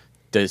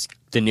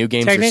new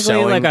games are selling...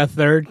 Technically like a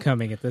third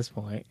coming at this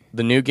point.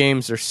 The new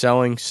games are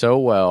selling so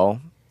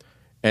well.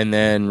 And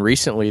then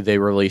recently they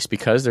released,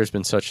 because there's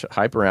been such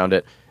hype around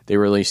it, they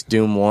released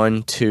Doom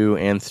 1, 2,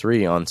 and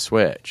 3 on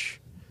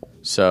Switch.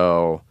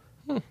 So...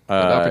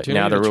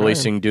 now they're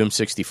releasing Doom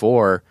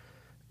 64,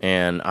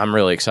 and I'm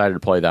really excited to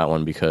play that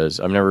one because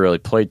I've never really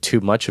played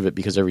too much of it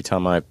because every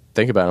time I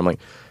think about it, I'm like,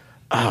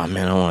 oh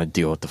man, I don't want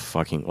to deal with the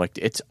fucking... Like,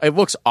 it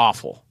looks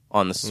awful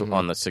on the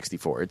on the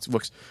 64. It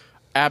looks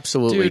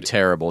absolutely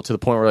terrible to the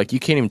point where like you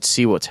can't even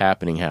see what's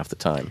happening half the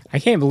time. I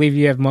can't believe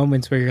you have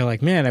moments where you're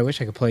like, man, I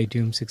wish I could play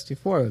Doom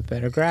 64 with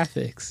better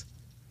graphics.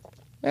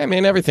 I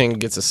mean, everything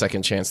gets a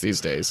second chance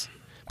these days.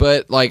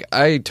 But, like,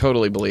 I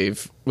totally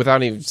believe,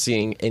 without even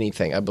seeing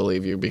anything, I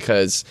believe you,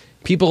 because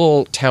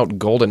people tout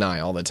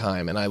GoldenEye all the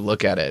time, and I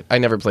look at it. I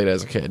never played it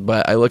as a kid,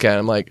 but I look at it,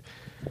 I'm like,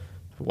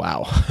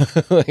 wow.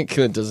 Like,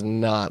 it does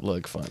not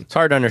look fun. It's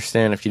hard to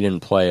understand if you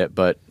didn't play it,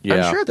 but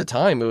yeah. I'm sure at the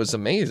time it was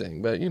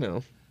amazing, but, you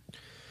know.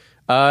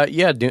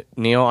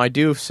 Neil, I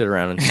do sit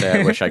around and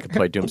say I wish I could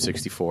play Doom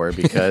 64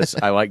 because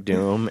I like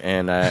Doom,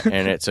 and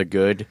it's a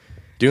good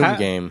Doom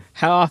game.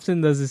 How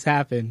often does this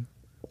happen?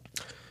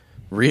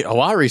 A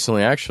lot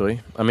recently,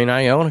 actually. I mean,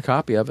 I own a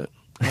copy of it.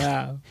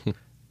 Wow.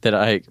 That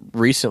I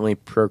recently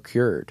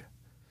procured.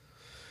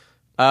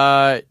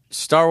 Star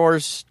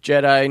Wars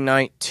Jedi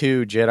Knight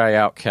 2 Jedi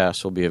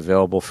Outcast will be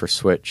available for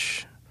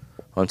Switch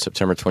on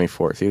September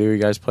 24th. Either of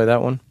you guys play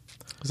that one?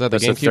 Is that the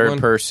GameCube one? That's a third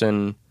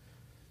person...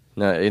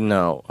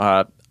 No.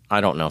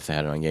 I don't know if they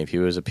had it on GameCube.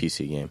 It was a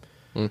PC game.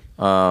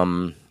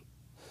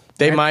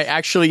 They might...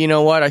 Actually, you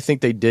know what? I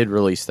think they did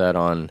release that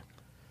on...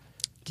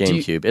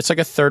 GameCube. It's like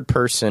a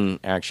third-person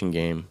action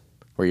game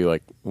where you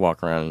like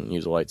walk around and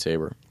use a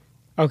lightsaber.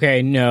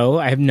 Okay, no,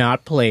 I have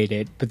not played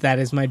it, but that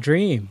is my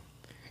dream.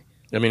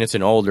 I mean, it's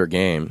an older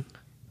game.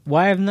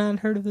 Why have I not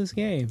heard of this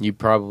game? You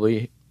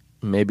probably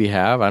maybe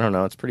have. I don't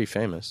know. It's pretty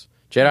famous.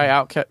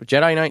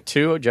 Jedi Knight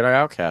 2, Jedi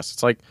Outcast.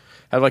 It's like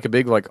have like a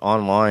big like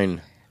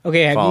online.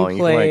 Okay, have following.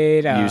 You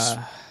played? You can, like,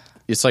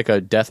 it's like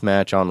a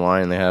deathmatch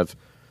online. They have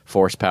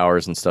force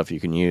powers and stuff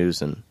you can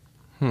use and.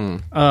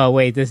 Oh,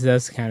 wait, this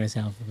does kind of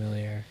sound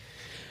familiar.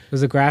 Was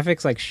the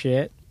graphics like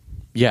shit?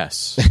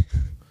 Yes.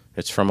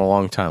 It's from a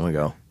long time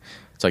ago.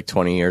 It's like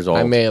 20 years old.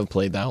 I may have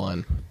played that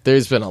one.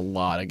 There's been a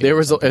lot of games. There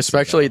was,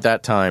 especially at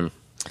that time.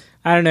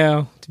 I don't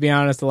know. To be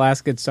honest, the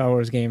last good Star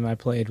Wars game I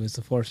played was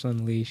The Force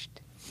Unleashed.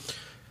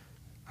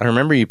 I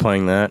remember you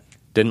playing that.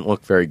 Didn't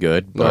look very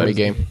good. But... Normie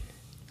game.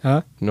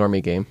 Huh?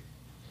 Normie game.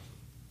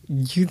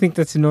 You think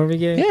that's a normie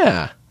game?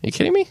 Yeah. Are you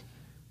kidding me?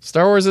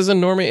 Star Wars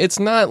isn't normie. It's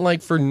not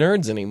like for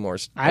nerds anymore.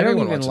 I don't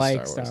even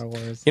like Star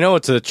Wars. You know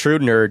what's a true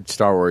nerd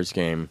Star Wars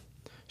game?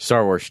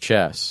 Star Wars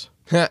chess.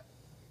 I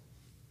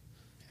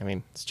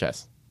mean, it's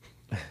chess.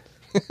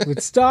 With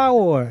Star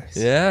Wars.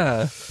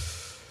 Yeah.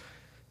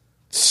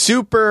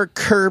 Super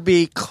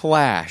Kirby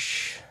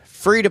Clash.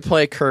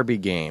 Free-to-play Kirby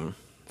game.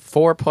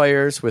 4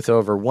 players with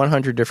over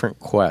 100 different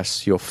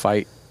quests. You'll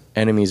fight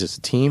enemies as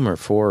a team or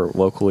 4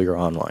 locally or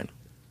online.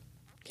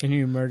 Can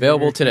you murder?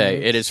 Available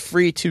today. It is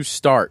free to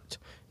start.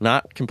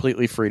 Not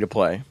completely free to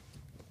play.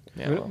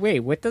 Yeah, well. Wait,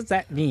 what does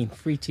that mean?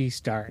 Free to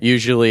start.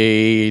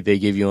 Usually, they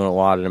give you an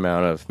allotted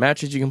amount of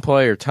matches you can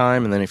play or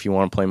time, and then if you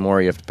want to play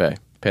more, you have to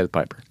pay the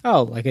piper.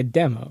 Oh, like a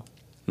demo.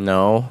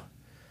 No,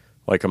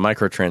 like a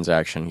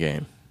microtransaction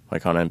game,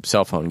 like on a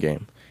cell phone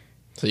game.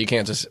 So you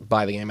can't just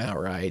buy the game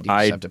outright. You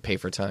just have to pay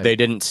for time. They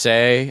didn't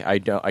say.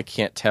 I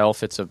can't tell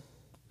if it's a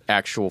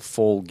actual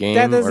full game.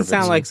 That doesn't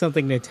sound like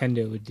something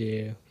Nintendo would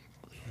do.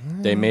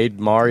 They made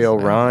Mario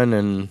Run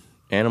and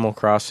Animal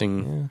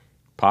Crossing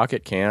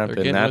Pocket Camp,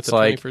 and that's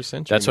like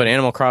that's what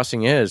Animal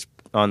Crossing is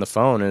on the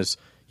phone. Is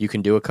you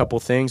can do a couple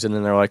things, and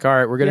then they're like, "All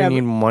right, we're gonna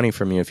need money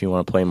from you if you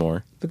want to play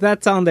more." But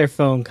that's on their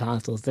phone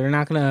consoles. They're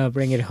not gonna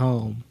bring it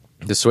home.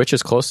 The Switch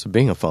is close to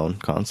being a phone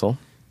console.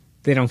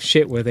 They don't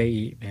shit where they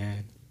eat,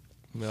 man.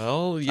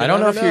 Well, I don't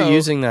know if you're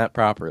using that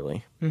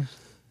properly.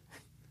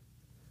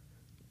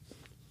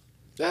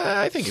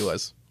 I think it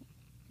was.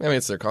 I mean,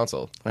 it's their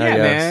console. Yeah,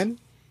 man.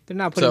 They're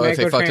not putting if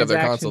they fucked up their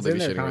microtransactions console, they'd in be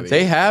their shitting with console.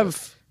 They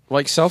have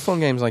like cell phone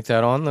games like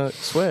that on the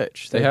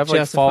Switch. They have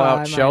like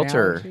Fallout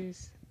Shelter.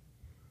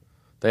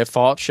 They have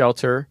Fallout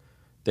Shelter.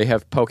 They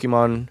have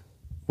Pokemon,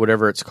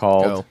 whatever it's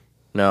called. Go.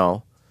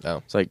 No.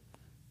 It's like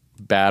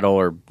Battle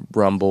or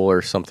Rumble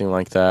or something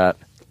like that.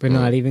 But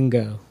not even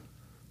Go.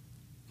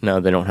 No,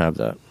 they don't have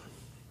that.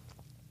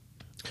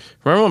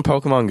 Remember when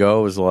Pokemon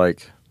Go was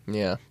like...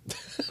 Yeah.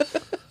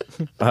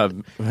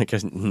 like a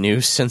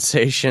news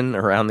sensation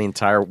around the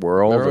entire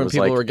world? Remember it when was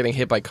people like, were getting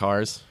hit by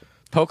cars?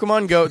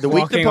 Pokemon Go... The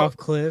Walking off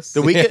cliffs.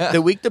 the week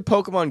that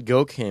Pokemon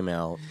Go came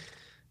out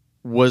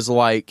was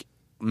like,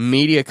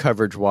 media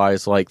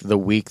coverage-wise, like the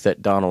week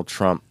that Donald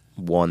Trump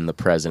won the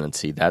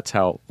presidency. That's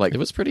how... like It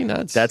was pretty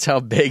nuts. That's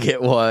how big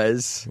it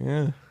was.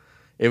 Yeah.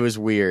 It was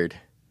weird.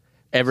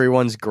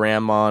 Everyone's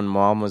grandma and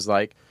mom was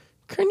like,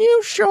 "Can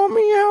you show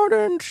me how to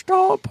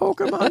install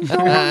Pokemon Go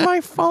on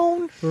my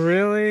phone?"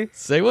 Really?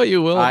 Say what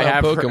you will I about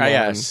have Pokemon.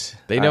 yes.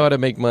 They know how to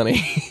make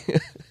money.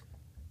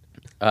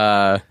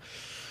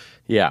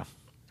 Yeah.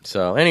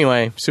 So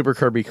anyway, Super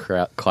Kirby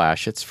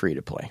Clash. It's free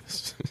to play.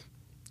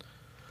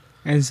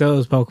 And so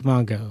is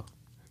Pokemon Go.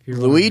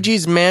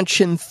 Luigi's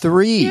Mansion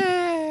 3.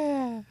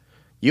 Yeah.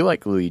 You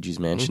like Luigi's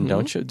Mansion,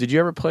 don't you? Did you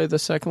ever play the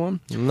second one?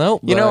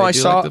 Nope. You know, I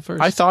saw. Like the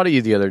first. I thought of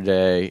you the other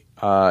day.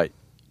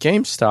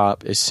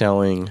 GameStop is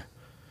selling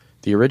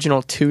the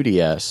original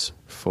 2DS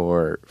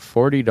for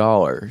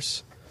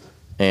 $40,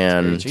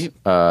 and cheap.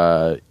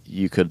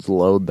 You could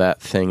load that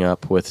thing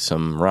up with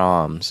some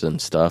ROMs and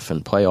stuff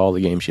and play all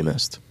the games you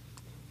missed.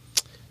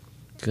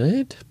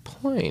 Good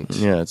point.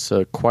 Yeah, it's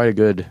quite a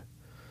good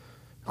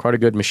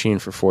machine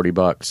for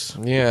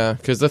 $40. Yeah,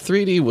 because the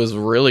 3D was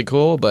really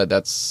cool, but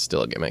that's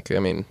still a gimmick. I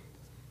mean,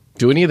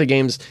 do any of the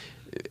games...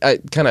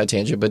 kind of a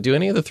tangent, but do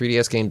any of the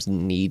 3DS games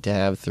need to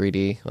have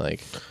 3D?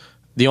 Like,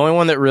 the only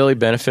one that really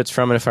benefits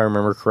from it, if I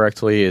remember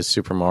correctly, is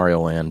Super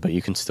Mario Land, but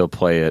you can still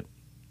play it,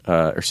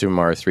 or Super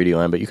Mario 3D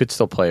Land, but you could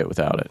still play it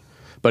without it.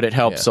 But it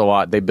helps a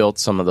lot. They built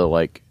some of the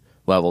like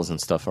levels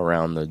and stuff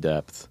around the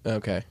depth.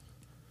 okay.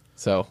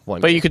 So,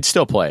 But you could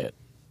still play it.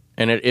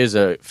 And it is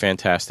a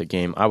fantastic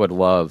game. I would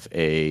love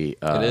it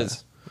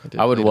is.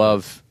 I would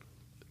love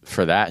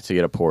for that to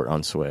get a port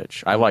on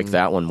Switch. I like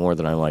that one more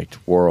than I liked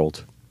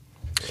World.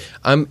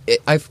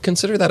 I've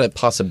considered that a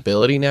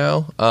possibility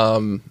now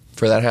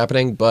for that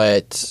happening,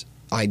 but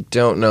I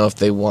don't know if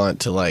they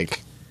want to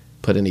like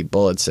put any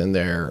bullets in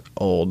their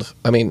old.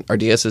 I mean, are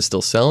DSs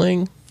still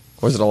selling,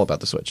 or is it all about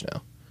the Switch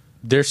now?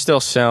 They're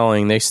still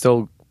selling. They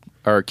still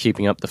are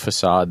keeping up the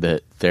facade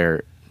that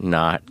they're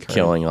not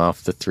killing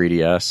off the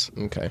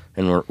 3DS. Okay.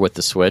 And we're with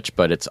the Switch,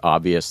 but it's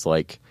obvious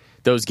like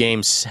those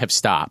games have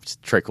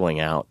stopped trickling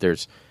out.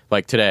 There's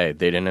like today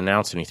they didn't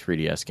announce any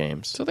 3DS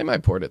games. So they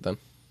might port it then.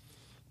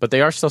 But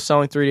they are still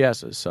selling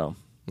 3DSs, so.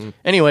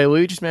 Anyway,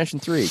 Luigi's Mansion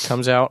 3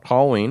 comes out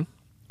Halloween,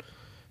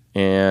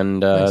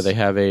 and Nice. they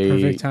have a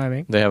Perfect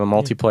timing. They have a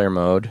multiplayer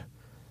mode,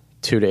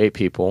 2 to 8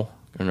 people,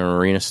 in an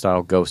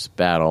arena-style ghost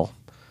battle.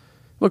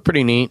 Look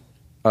pretty neat.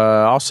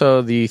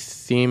 Also, the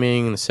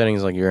theming and the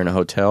settings, like you're in a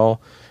hotel,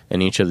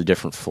 and each of the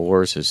different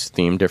floors is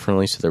themed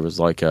differently. So there was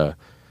like a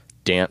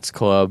dance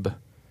club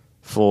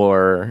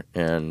floor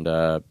and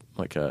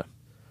like a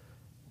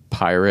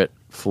pirate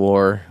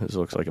floor. This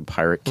looks like a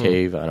pirate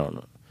cave. I don't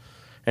know.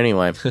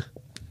 Anyway.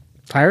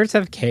 Pirates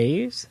have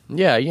caves?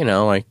 Yeah, you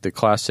know, like the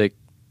classic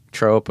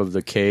trope of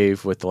the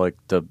cave with like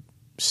the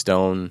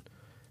stone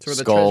where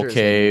the skull treasure's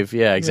cave.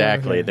 Yeah,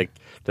 exactly. Yeah.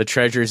 The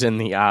treasure's in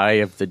the eye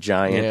of the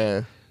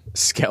giant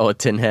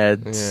skeleton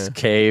heads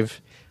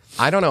cave.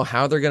 I don't know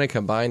how they're going to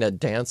combine a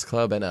dance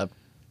club and a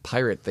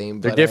pirate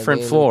theme. They're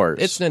different floors.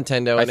 It's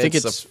Nintendo. I and think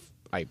it's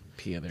IP.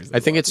 I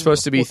think it's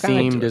supposed to be What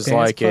kind of themed as dance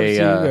like clubs a. do you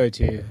go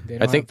to? They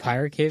don't I think- have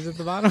pirate caves at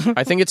the bottom?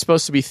 I think it's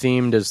supposed to be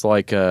themed as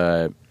like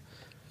a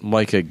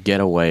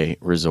getaway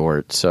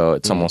resort. So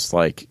it's almost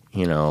like,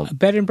 you know, A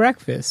bed and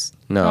breakfast.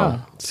 no.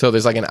 Oh. So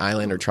there's like an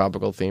island or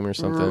tropical theme or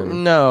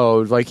something. No,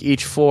 like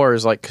each floor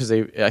is like, because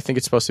I think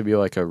it's supposed to be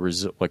like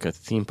like a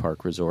theme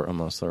park resort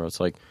almost. So it's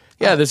like,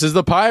 this is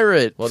the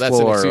pirate. Well, that's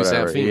an floor or excuse to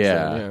have whatever. themes.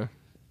 Yeah. then,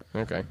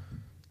 yeah. Okay.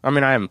 I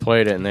mean, I haven't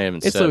played it and they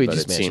haven't It's said, but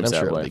Luigi's it Mansion. seems I'm that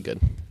sure way. it'll be good.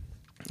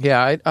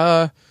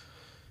 Yeah,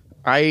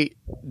 I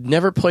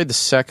never played the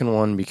second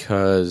one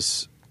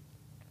because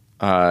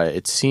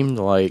it seemed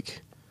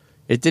like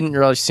it didn't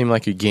really seem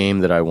like a game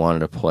that I wanted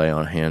to play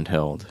on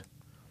handheld.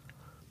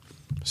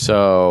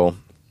 So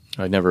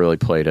I never really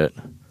played it.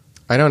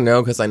 I don't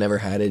know because I never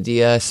had a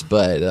DS,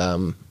 but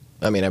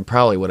I mean, I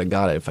probably would have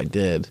got it if I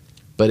did.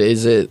 But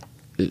is it,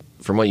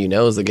 from what you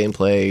know, is the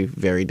gameplay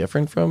very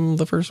different from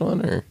the first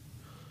one, or?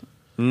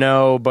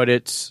 No, but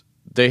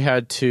they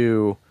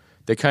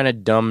kind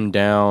of dumbed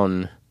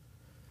down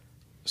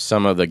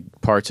some of the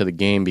parts of the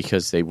game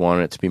because they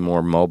want it to be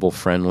more mobile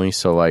friendly.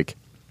 So like,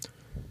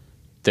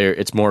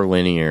 it's more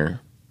linear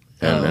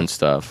and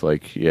stuff.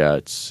 Like, yeah,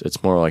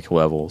 it's more like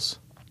levels.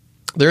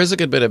 There is a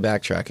good bit of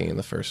backtracking in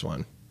the first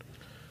one.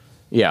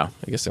 Yeah,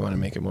 I guess they want to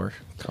make it more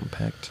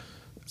compact,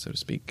 so to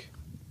speak.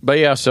 But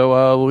yeah,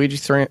 so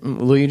Luigi's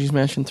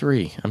Mansion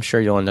 3. I'm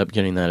sure you'll end up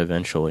getting that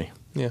eventually.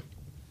 Yeah.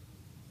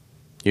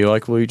 You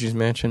like Luigi's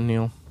Mansion,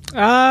 Neil?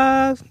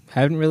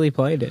 Haven't really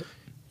played it.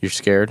 You're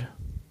scared?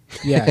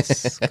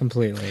 Yes,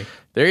 completely.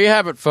 There you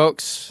have it,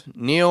 folks.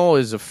 Neil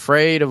is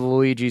afraid of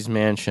Luigi's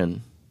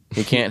Mansion.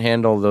 He can't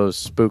handle those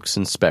spooks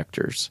and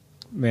specters.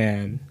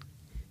 Man,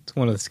 it's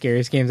one of the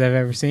scariest games I've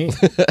ever seen.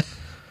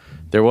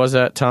 There was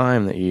that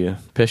time that you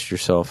pissed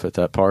yourself at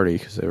that party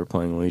because they were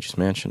playing Luigi's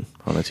Mansion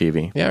on a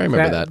TV. Yeah, I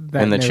remember that.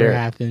 That and the never chair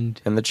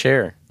happened. And the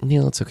chair.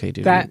 Neil, it's okay,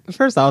 dude.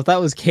 First off, that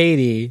was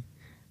Katie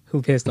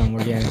who pissed on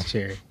Morgana's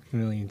chair a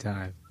million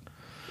times.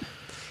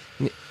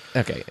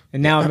 Okay.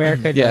 And now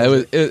America yeah,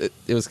 does it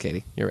was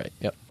Katie. You're right.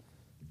 Yep.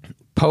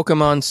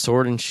 Pokemon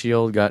Sword and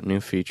Shield got new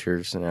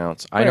features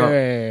announced.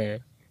 Wait.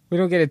 We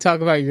don't get to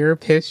talk about your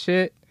piss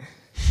shit?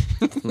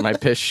 My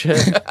piss shit?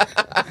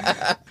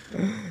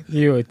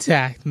 You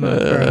attacked my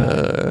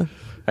brother.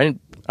 I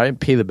didn't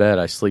pee the bed.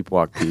 I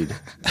sleepwalk peed.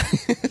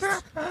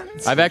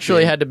 I've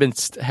actually had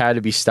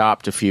to be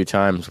stopped a few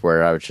times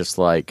where I was just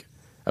like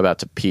about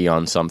to pee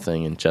on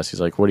something, and Jesse's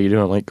like, "What are you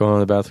doing?" I'm like, "Going to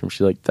the bathroom."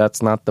 She's like,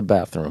 "That's not the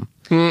bathroom."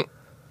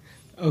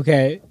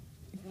 Okay,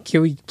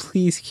 can we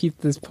please keep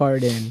this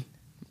part in?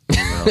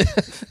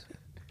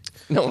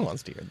 No one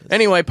wants to hear this.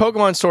 Anyway,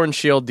 Pokemon Sword and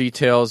Shield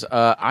details.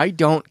 I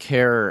don't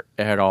care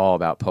at all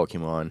about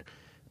Pokemon.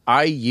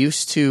 I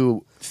used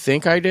to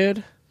think I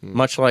did,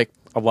 much like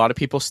a lot of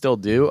people still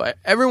do.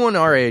 Everyone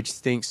our age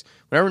thinks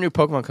whenever a new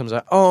Pokemon comes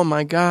out, oh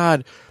my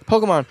god,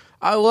 Pokemon,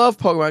 I love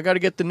Pokemon, I got to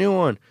get the new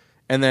one.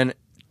 And then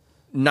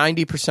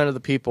 90% of the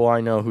people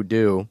I know who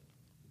do,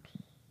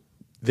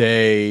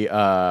 they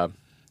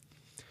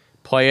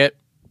play it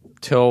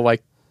till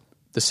like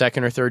the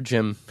second or third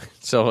gym,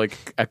 so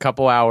like a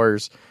couple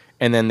hours,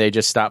 and then they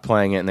just stop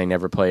playing it and they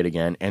never play it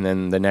again. And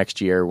then the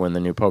next year when the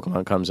new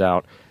Pokemon comes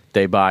out,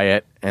 they buy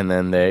it and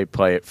then they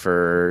play it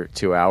for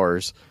 2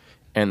 hours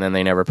and then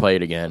they never play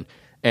it again.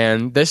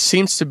 And this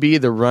seems to be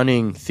the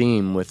running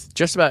theme with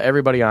just about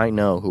everybody I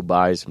know who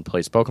buys and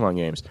plays Pokemon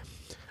games.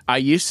 I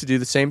used to do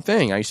the same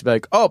thing. I used to be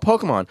like, oh,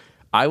 Pokemon,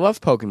 I love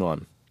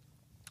Pokemon.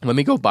 Let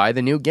me go buy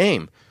the new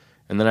game.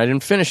 And then I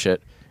didn't finish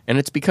it. And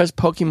it's because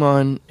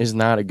Pokemon is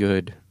not a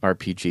good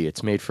RPG.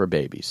 It's made for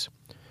babies.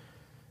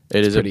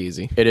 It's pretty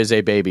easy. It is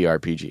a baby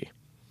RPG,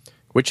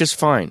 which is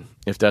fine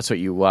if that's what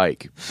you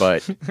like.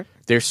 But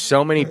there's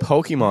so many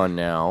Pokemon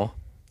now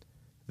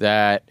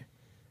that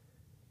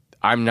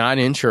I'm not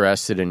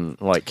interested in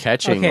like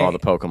catching all the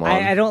Pokemon.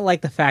 I don't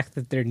like the fact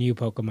that they're new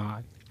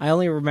Pokemon. I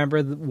only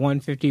remember the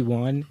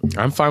 151.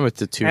 I'm fine with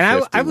the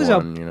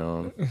 251. You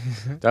know,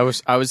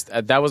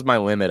 that was my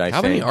limit.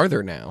 How many are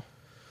there now?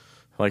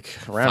 Like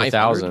around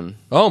 1,000.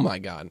 Oh my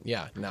god!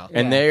 Yeah, no.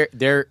 And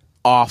they're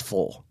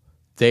awful.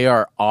 They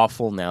are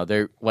awful now.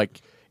 They're like,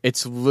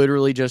 it's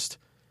literally just,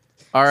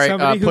 all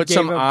right, put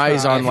some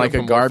eyes on like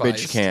a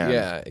garbage can.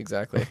 Yeah,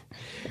 exactly.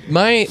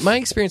 My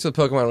experience with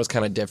Pokemon was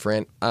kind of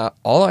different.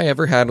 All I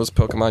ever had was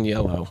Pokemon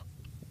Yellow,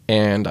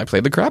 and I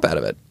played the crap out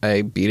of it.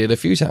 I beat it a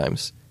few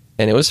times,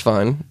 and it was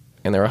fun.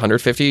 And there were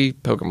 150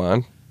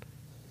 Pokemon,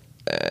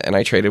 and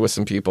I traded with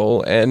some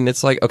people, and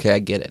it's like, okay, I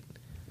get it.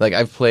 Like,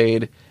 I've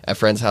played at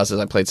friends' houses,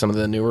 I played some of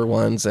the newer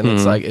ones, and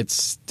it's like, it's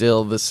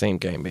still the same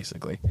game,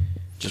 basically.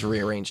 Just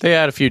rearranged. They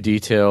add a few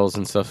details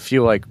and stuff, a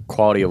few, like,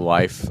 quality of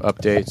life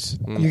updates.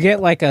 You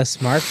get, like, a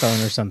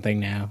smartphone or something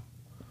now.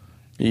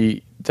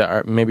 Maybe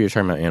you're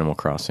talking about Animal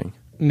Crossing.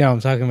 No, I'm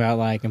talking about,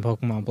 like, in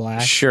Pokemon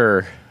Black.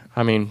 Sure.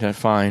 I mean,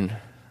 fine.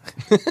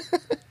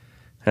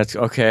 That's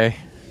okay.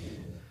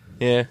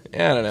 Yeah, I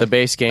don't know. The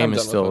base game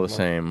is still the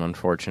same,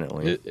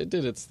 unfortunately. It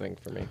did its thing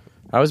for me.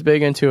 I was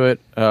big into it.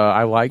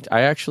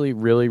 I actually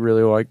really,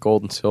 really liked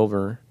Gold and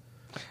Silver.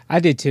 I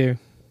did too.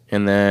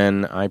 And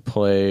then I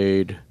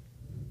played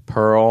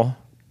Pearl,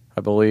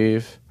 I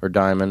believe, or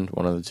Diamond,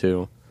 one of the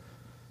two.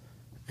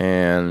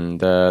 And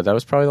that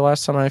was probably the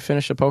last time I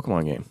finished a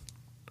Pokemon game.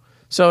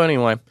 So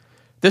anyway,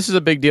 this is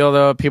a big deal,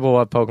 though. People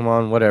love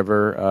Pokemon,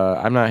 whatever.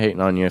 I'm not hating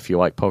on you if you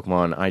like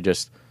Pokemon.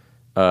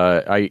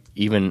 I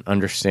even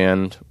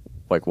understand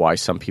like why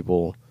some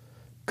people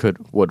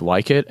would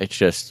like it. It's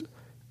just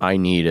I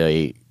need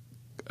if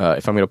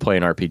I'm going to play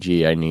an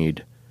RPG, I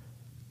need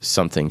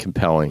something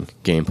compelling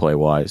gameplay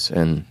wise,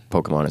 and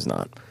Pokemon is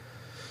not.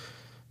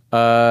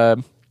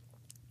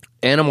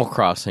 Animal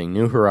Crossing: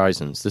 New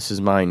Horizons. This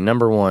is my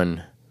number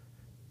one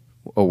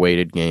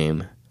awaited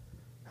game.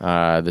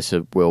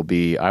 Will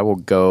be. I will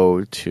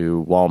go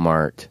to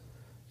Walmart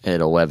at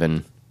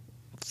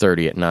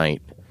 11:30 at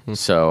night,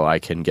 so I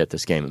can get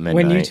this game at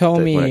midnight. When you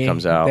told me when it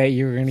comes out. that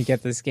you were going to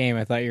get this game,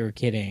 I thought you were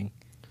kidding.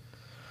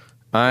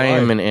 I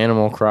am an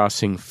Animal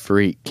Crossing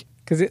freak.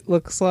 Because it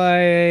looks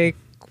like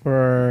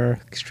for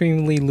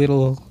extremely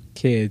little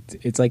kids.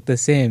 It's like The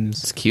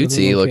Sims. It's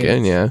cutesy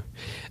looking, yeah.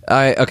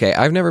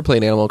 I've never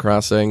played Animal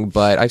Crossing,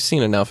 but I've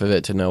seen enough of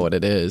it to know what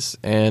it is,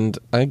 and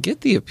I get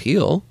the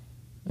appeal.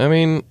 I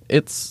mean,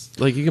 it's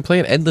like you can play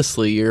it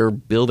endlessly. You're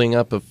building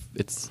up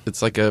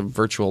it's like a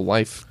virtual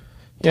life.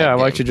 Yeah, I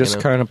like to just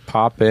kind of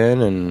pop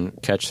in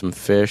and catch some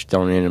fish,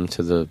 donate them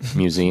to the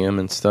museum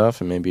and stuff,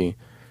 and maybe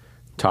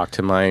talk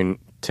to my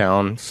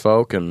town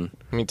folk. And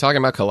I mean, talking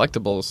about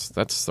collectibles,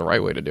 that's the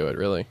right way to do it,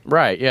 really.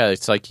 Right? Yeah,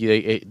 it's like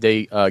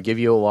they give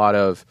you a lot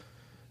of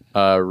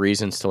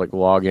reasons to like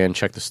log in,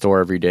 check the store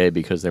every day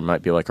because there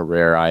might be like a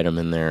rare item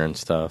in there and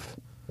stuff.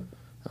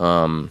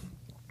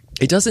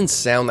 It doesn't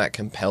sound that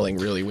compelling,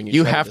 really. When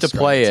you have to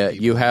play it,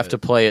 you have to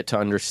play it to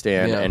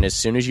understand. Yeah. And as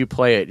soon as you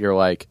play it, you're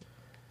like,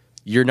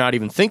 you're not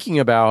even thinking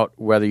about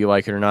whether you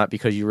like it or not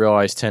because you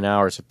realize 10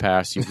 hours have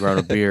passed. You've grown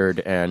a beard,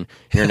 and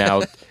you're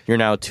now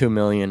 $2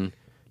 million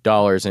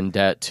in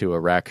debt to a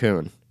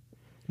raccoon.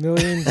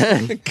 Millions.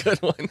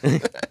 Good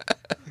one.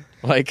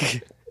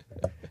 Like.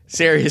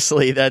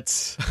 Seriously,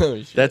 that's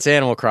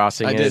Animal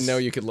Crossing. I didn't know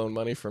you could loan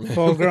money from him.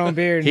 Full-grown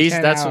beard.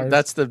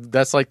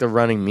 That's like the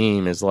running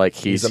meme is like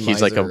he's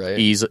like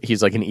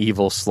an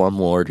evil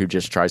slumlord who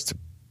just tries to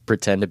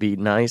pretend to be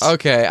nice.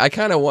 Okay,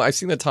 I've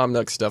seen the Tom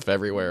Nook stuff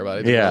everywhere, but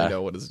I didn't really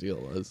know what his deal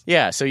was.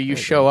 Yeah, so you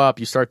show up,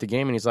 you start the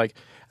game, and he's like,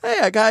 "Hey,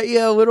 I got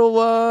you a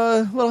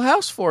little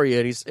house for you,"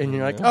 and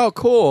you're like, "Oh,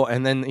 cool."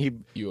 And then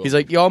he's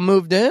like, "Y'all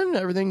moved in?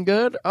 Everything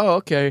good? Oh,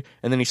 okay."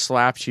 And then he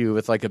slaps you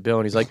with like a bill,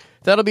 and he's like,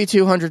 "That'll be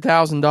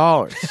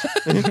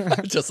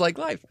 $200,000." Just like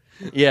life.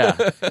 Yeah.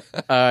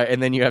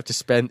 And then you have to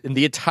spend in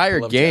the entire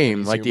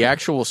game, like the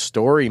actual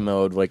story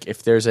mode. Like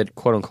if there's a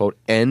quote unquote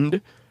end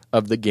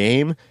of the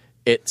game,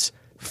 it's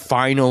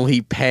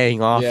finally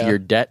paying off your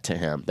debt to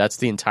him. That's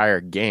the entire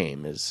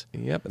game.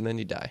 Yep, and then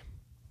you die.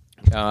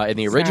 In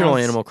the original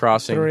Animal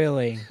Crossing,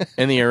 thrilling.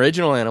 In the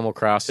original Animal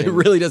Crossing, it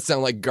really does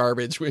sound like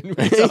garbage when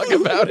we talk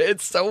about it.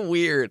 It's so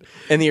weird.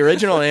 In the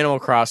original Animal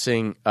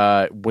Crossing,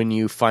 when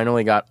you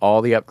finally got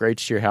all the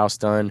upgrades to your house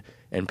done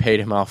and paid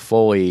him off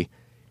fully,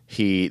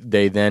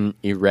 they then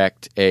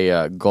erect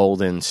a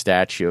golden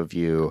statue of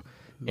you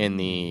in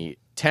the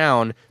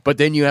town, but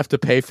then you have to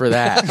pay for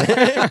that.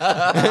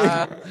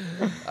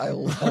 I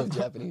love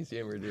Japanese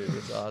humor, dude.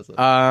 It's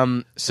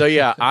awesome. So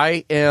yeah,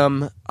 I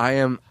am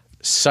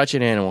such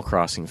an Animal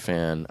Crossing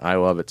fan. I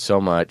love it so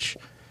much,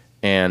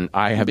 and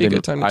I've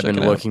been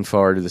looking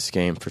forward to this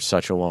game for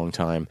such a long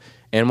time.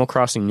 Animal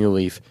Crossing New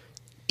Leaf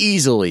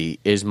easily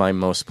is my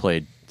most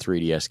played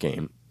 3DS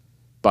game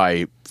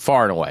by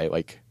far and away.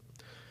 Like,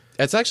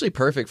 it's actually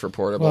perfect for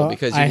portable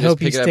because you I can just hope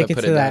pick you it up stick and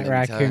put to it that down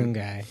raccoon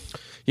guy.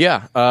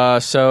 Yeah.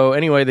 So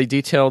anyway, they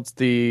detailed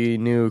the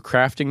new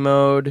crafting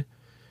mode,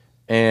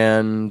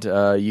 and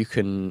you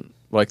can.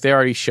 Like, they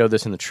already showed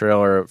this in the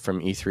trailer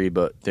from E3,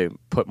 but they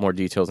put more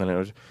details in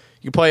it. You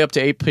can play up to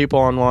 8 people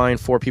online,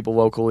 4 people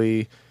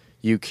locally.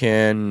 You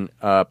can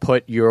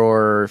put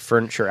your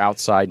furniture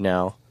outside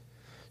now.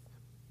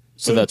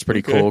 So that's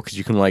pretty cool, because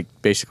you can, like,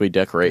 basically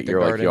decorate your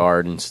like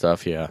yard and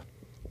stuff, yeah.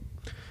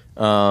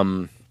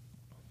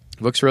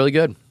 Looks really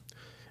good.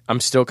 I'm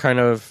still kind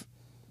of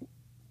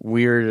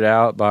weirded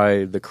out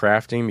by the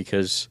crafting,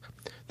 because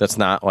that's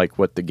not, like,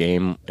 what the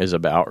game is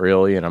about,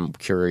 really, and I'm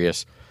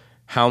curious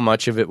how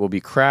much of it will be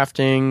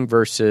crafting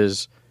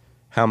versus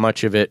how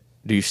much of it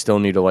do you still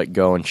need to like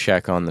go and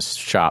check on the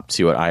shop,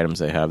 see what items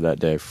they have that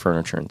day,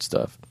 furniture and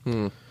stuff.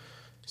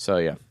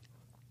 So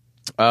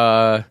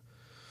yeah,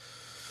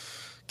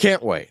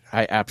 can't wait.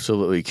 I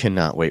absolutely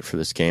cannot wait for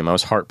this game. I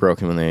was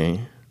heartbroken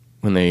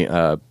when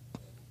they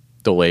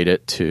delayed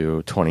it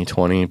to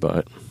 2020,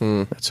 but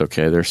that's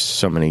okay. There's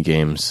so many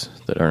games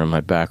that are in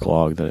my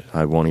backlog that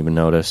I won't even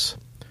notice.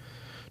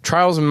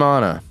 Trials of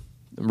Mana.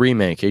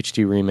 Remake,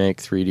 HD remake,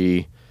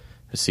 3D.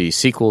 Let's see,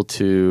 sequel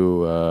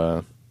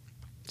to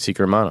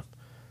Secret of Mana.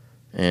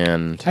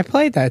 And I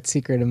played that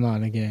Secret of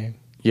Mana game.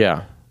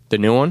 Yeah. The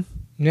new one?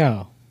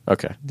 No.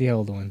 Okay. The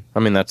old one.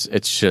 I mean, it's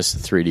just a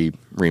 3D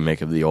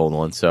remake of the old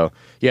one. So,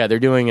 yeah, they're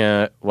doing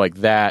like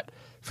that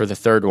for the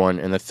third one,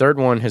 and the third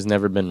one has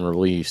never been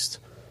released.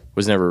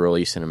 Was never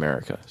released in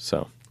America.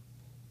 So,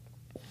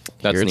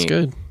 that's neat. It's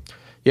good.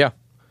 Yeah.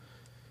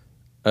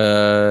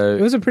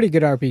 It was a pretty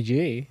good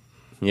RPG.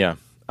 Yeah.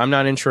 I'm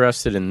not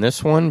interested in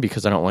this one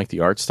because I don't like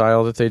the art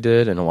style that they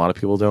did, and a lot of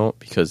people don't,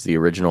 because the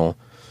original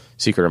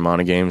Secret of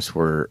Mana games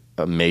were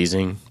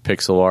amazing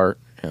pixel art,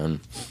 and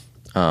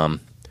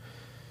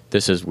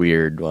this is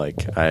weird.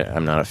 Like,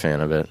 I'm not a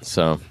fan of it.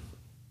 So,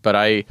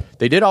 but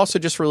they did also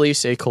just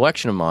release a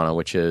collection of Mana,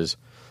 which is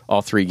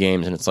all 3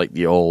 games, and it's like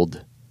the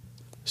old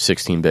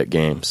 16-bit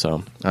game.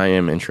 So I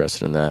am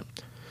interested in that.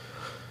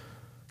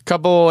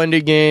 Couple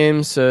indie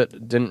games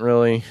that didn't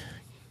really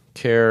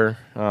care.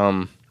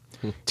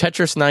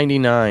 Tetris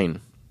 99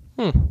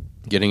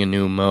 getting a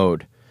new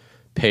mode,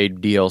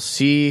 paid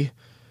DLC,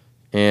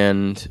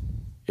 and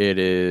it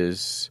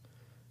is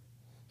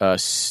a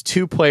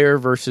 2-player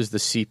versus the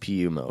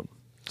CPU mode.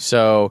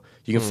 So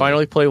you can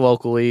finally play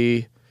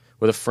locally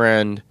with a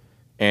friend,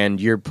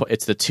 and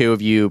it's the two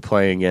of you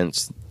playing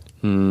against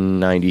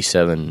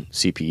 97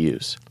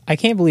 CPUs. I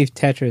can't believe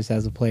Tetris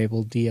has a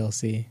playable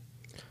DLC.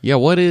 Yeah,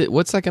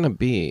 what's that going to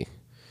be?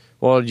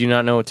 Well, do you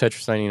not know what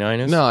Tetris 99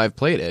 is? No, I've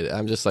played it.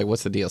 I'm just like,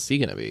 what's the DLC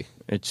going to be?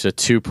 It's a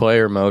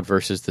 2-player mode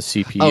versus the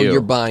CPU. Oh,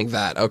 you're buying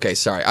that. Okay,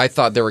 sorry. I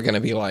thought they were going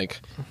to be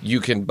like, you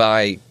can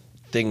buy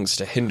things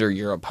to hinder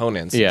your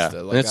opponents. Yeah,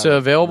 and it's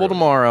available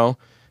tomorrow.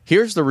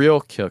 Here's the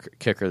real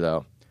kicker,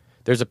 though.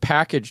 There's a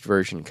packaged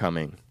version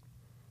coming.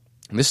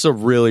 And this is a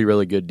really,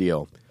 really good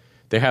deal.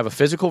 They have a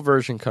physical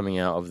version coming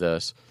out of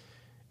this.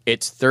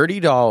 It's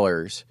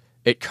 $30.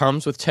 It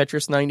comes with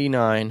Tetris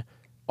 99,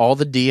 all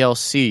the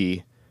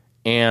DLC,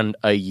 and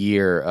a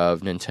year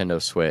of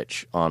Nintendo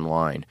Switch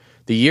Online.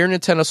 The year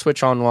Nintendo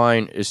Switch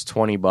Online is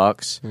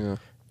 $20,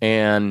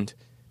 and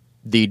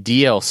the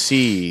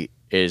DLC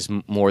is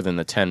more than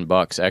the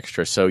 $10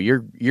 extra. So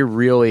you're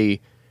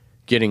really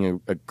getting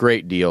a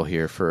great deal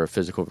here for a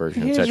physical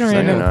version Here's of Tetris a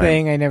random 99.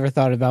 thing I never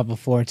thought about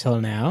before till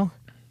now.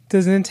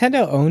 Does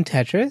Nintendo own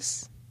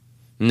Tetris?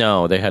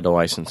 No, they had to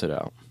license it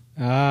out.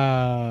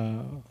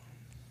 Oh.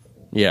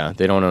 Yeah,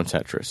 they don't own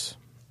Tetris.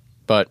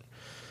 But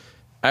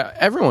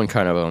everyone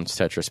kind of owns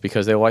Tetris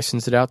because they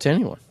license it out to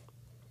anyone.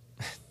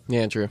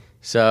 Yeah, true.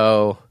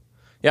 So,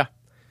 yeah.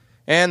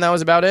 And that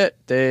was about it.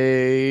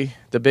 The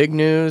big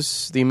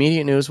news, the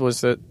immediate news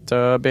was that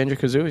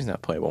Banjo-Kazooie is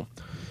not playable.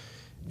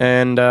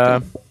 And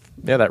yeah,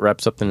 that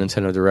wraps up the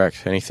Nintendo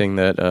Direct. Anything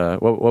that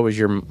what was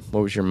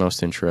your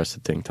most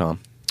interested thing,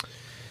 Tom?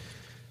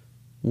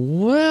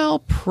 Well,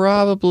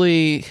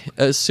 probably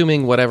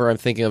assuming whatever I'm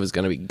thinking of is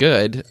going to be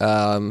good.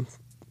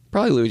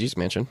 Probably Luigi's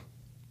Mansion.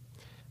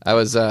 I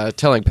was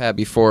telling Pat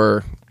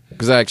before,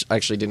 because I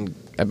actually didn't.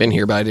 I've been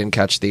here, but I didn't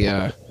catch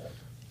the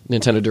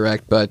Nintendo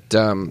Direct. But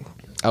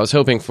I was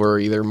hoping for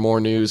either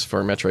more news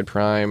for Metroid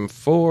Prime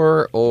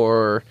 4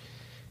 or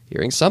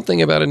hearing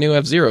something about a new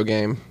F-Zero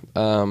game.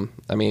 I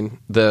mean,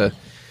 the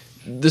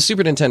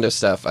Super Nintendo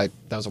stuff. That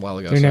was a while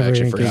ago. They're so I never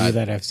actually going to give forgot. you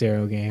that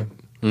F-Zero game.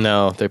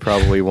 No, they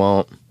probably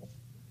won't.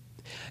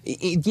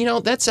 You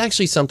know, that's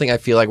actually something I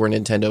feel like where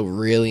Nintendo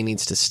really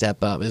needs to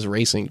step up is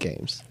racing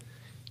games.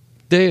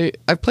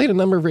 I've played a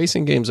number of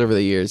racing games over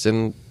the years,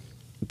 and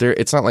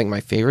it's not like my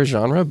favorite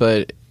genre,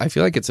 but I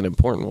feel like it's an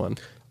important one.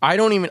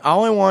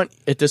 All I want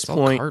at this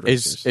point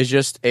is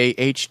just a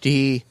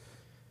HD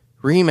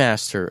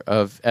remaster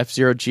of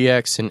F-Zero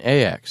GX and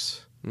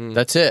AX.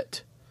 That's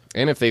it.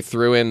 And if they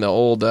threw in the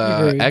old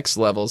X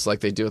levels like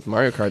they do with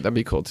Mario Kart, that'd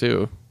be cool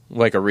too.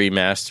 Like a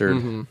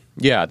remastered.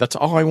 Yeah, that's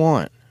all I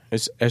want.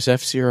 Is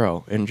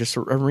F-Zero and just a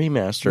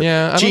remaster.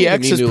 Yeah,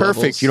 GX is perfect.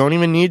 Levels. You don't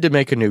even need to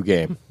make a new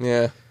game.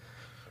 Yeah.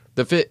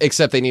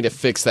 Except they need to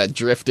fix that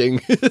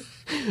drifting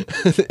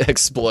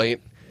exploit.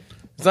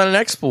 It's not an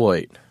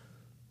exploit.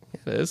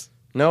 It is.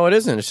 No, it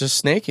isn't. It's just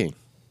snaking.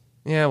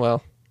 Yeah,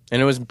 well.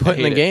 And it was put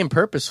in the game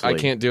purposefully. I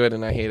can't do it,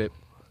 and I hate it.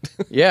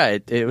 Yeah,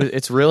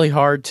 it's really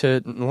hard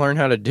to learn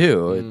how to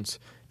do. It's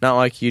not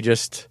like you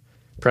just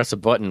press a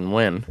button and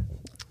win.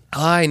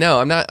 I know.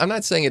 I'm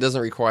not saying it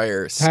doesn't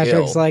require skill.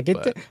 Patrick's like,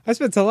 I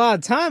spent a lot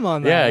of time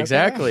on that. Yeah,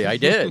 exactly. I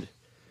did.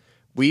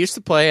 We used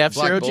to play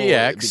F-Zero Black Bull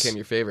GX. became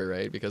your favorite,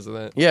 right? Because of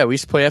that? Yeah, we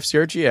used to play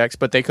F-Zero GX,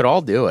 but they could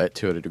all do it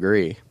to a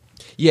degree.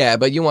 Yeah,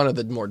 but you wanted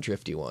the more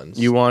drifty ones.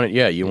 So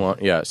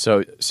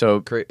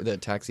the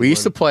taxi. We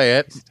used to play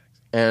it,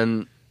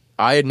 and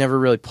I had never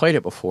really played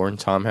it before, and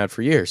Tom had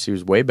for years. He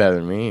was way better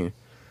than me, and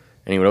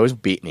he would always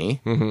beat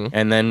me. Mm-hmm.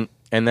 And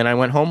then I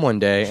went home one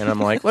day, and I'm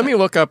like, let me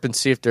look up and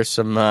see if there's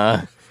some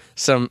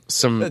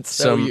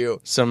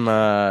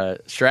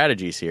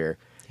strategies here.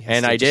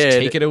 And I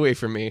did. Take it away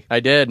from me. I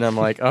did, and I'm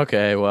like,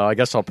 okay, well, I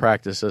guess I'll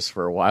practice this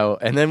for a while.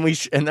 And then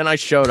I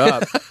showed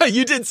up.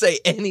 You didn't say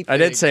anything. I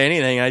didn't say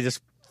anything. I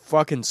just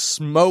fucking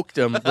smoked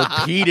him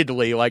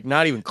repeatedly, like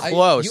not even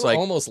close. You like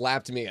almost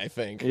lapped me, I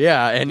think.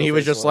 Yeah, and he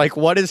was just like,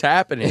 "What is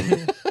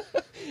happening?"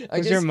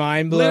 Was your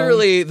mind blown?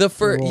 Literally the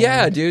first,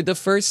 yeah, dude. The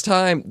first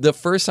time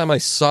I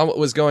saw what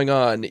was going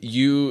on,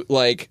 you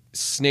like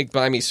snaked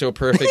by me so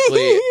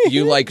perfectly.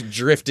 You like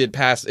drifted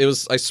past. It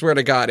was, I swear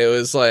to God, it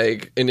was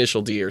like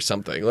Initial D or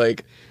something.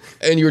 Like,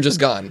 and you were just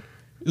gone.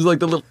 It was like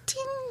the little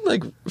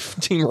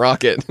Team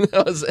Rocket.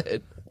 That was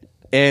it.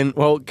 And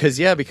well, because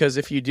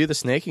if you do the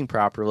snaking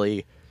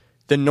properly,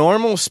 the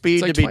normal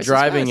speed to be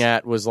driving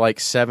at was like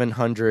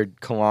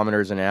 700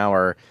 kilometers an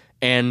hour,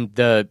 and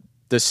the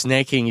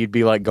snaking, you'd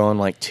be like going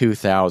like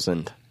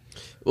 2,000.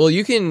 Well,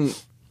 you can,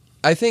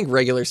 I think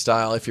regular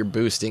style, if you're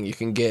boosting, you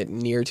can get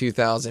near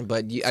 2,000,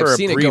 but I've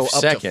seen it go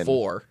up to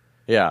 4.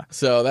 Yeah.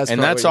 So that's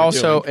and that's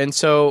also doing. And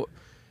so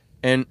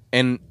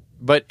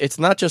but it's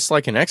not just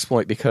like an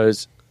exploit,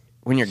 because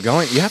when you're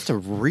going, you have to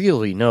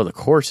really know the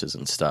courses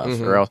and stuff,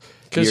 or else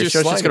because you're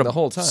just sliding gonna the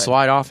whole time,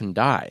 slide off and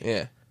die.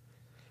 Yeah.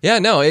 Yeah,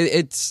 no,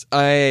 it's.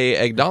 I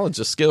acknowledge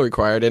the skill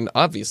required, and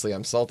obviously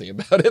I'm salty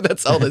about it.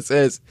 That's all this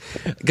is.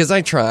 Because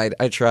I tried.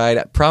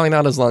 Probably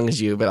not as long as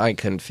you, but I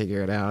couldn't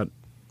figure it out.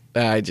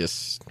 I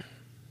just.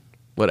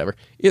 Whatever.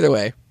 Either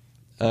way.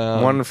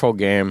 Wonderful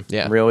game.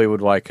 Yeah. Really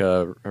would like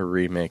a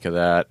remake of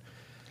that.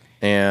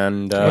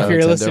 And if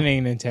you're Nintendo.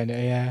 listening, Nintendo,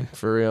 yeah.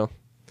 For real.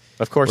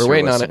 of course, We're you're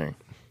waiting on it. listening.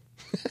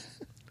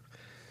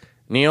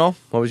 Neil,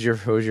 what was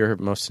your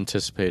most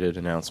anticipated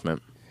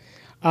announcement?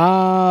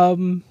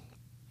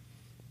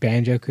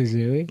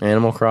 Banjo-Kazooie?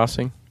 Animal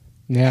Crossing.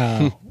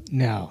 No,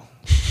 no.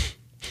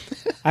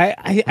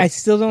 I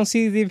still don't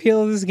see the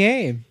appeal of this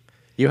game.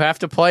 You have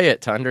to play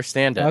it to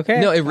understand it. Okay.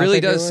 No, it I'll really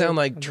take your does word. sound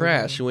like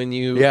trash when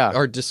you Yeah.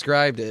 are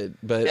described it.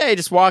 But Yeah, you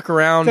just walk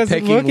around Doesn't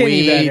picking look any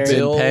weeds better. and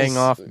Bills. paying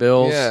off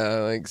bills. Yeah,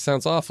 like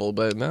sounds awful,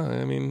 but no,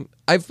 I mean,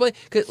 I've played.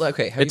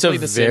 Okay, have It's you a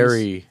played The Sims?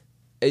 very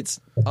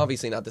It's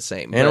obviously not the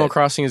same. Animal but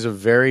Crossing is a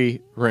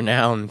very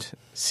renowned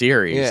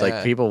series. Yeah.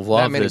 Like people That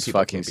love many this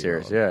people fucking can't be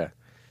series. wrong. Yeah.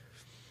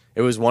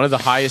 It was one of the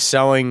highest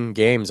selling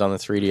games on the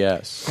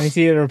 3DS. I need to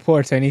see the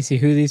reports. I need to see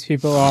who these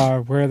people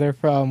are, where they're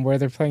from, where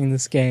they're playing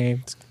this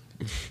game.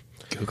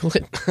 Google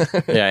it.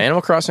 Yeah,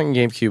 Animal Crossing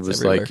GameCube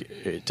was everywhere.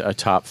 like a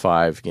top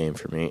 5 game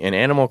for me. And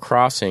Animal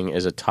Crossing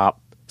is a top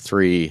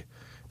 3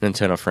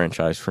 Nintendo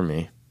franchise for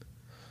me.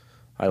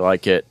 I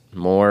like it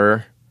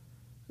more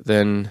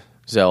than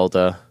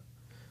Zelda.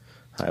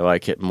 I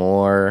like it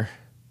more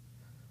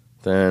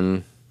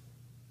than,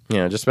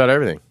 just about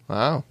everything.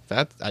 Wow,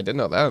 that I didn't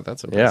know that.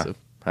 That's Yeah. impressive.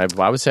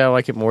 I would say I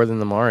like it more than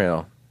the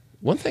Mario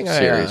One thing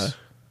series.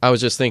 I was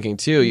just thinking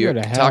too. You You're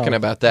go to hell. talking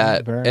about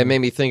that. Burn. It made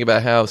me think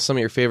about how some of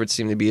your favorites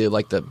seem to be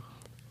like the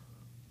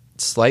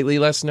slightly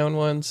less known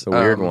ones, The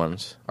weird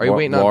ones. Are you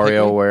waiting on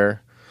WarioWare?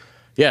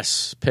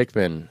 Yes,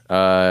 Pikmin.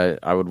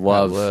 I would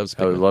love. loves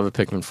I would Pikmin. love a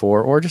Pikmin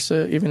 4, or just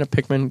even a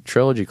Pikmin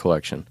trilogy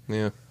collection.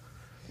 Yeah,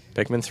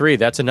 Pikmin 3.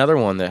 That's another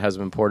one that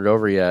hasn't been ported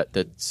over yet.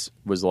 That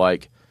was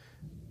like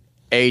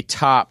a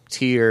top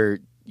tier.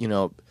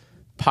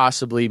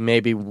 Possibly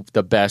maybe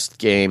the best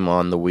game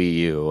on the Wii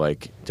U.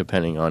 Like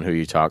depending on who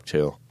you talk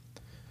to.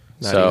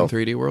 not So- even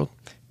 3D World.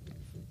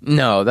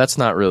 No, that's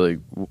not really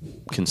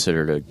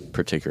considered a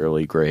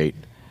particularly great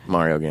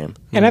Mario game.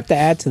 And I have to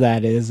add to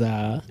that is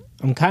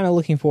I'm kind of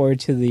looking forward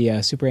to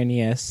the Super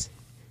NES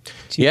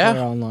Yeah.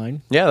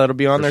 online. Yeah, that'll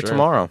be on For there sure.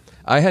 tomorrow.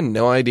 I had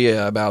no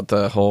idea about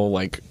the whole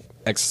like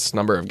X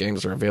number of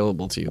games are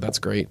available to you. That's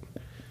great.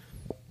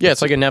 Yeah,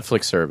 it's like a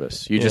Netflix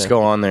service. You just Yeah.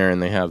 go on there and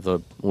they have the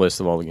list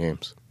of all the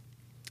games.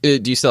 Do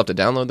you still have to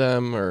download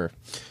them, or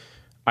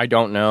I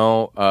don't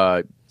know.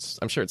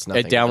 I'm sure it's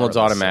nothing. It downloads regardless,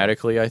 so-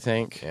 automatically, I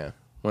think, Yeah.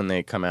 when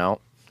they come out.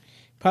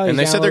 Probably And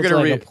they said they're downloads,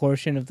 gonna like a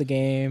portion of the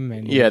game.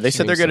 And Yeah, they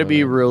said they're Maybe going to some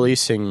be of them.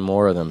 releasing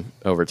more of them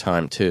over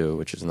time, too,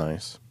 which is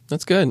nice.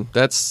 That's good.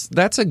 That's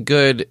a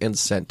good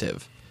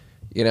incentive.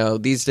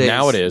 These days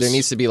Now it is. There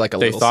needs to be like a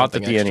They little thought that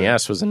something the extra.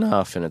 NES was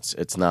enough, and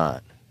it's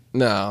not.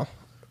 No.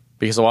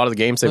 Because a lot of the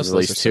games they've Most of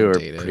those released, are too, so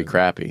are dated. pretty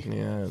crappy.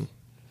 Yeah.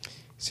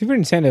 Super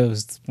Nintendo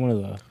is one of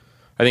the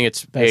I think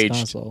it's Best aged.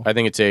 console. I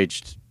think it's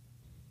aged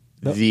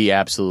Nope. the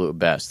absolute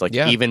best. Like,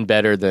 Yeah. even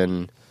better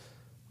than,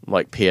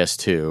 like,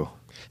 PS2.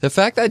 The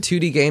fact that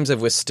 2D games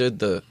have withstood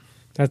that's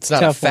it's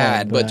not a tough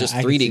fad, one, but just I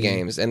can 3D see-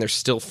 games, and they're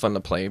still fun to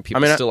play, and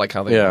people I mean, still like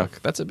how they yeah.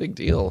 look. That's a big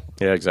deal.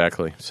 Yeah,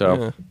 exactly.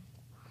 So,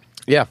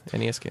 Yeah. yeah.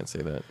 NES can't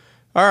say that.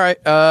 All right.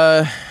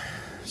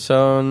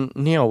 So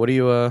Neil, what have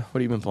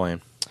you been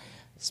playing?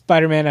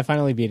 Spider-Man. I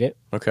finally beat it.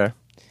 Okay.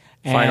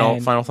 Final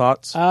And-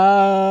 thoughts.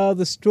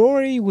 The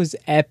story was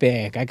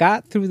epic. I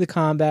got through the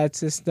combat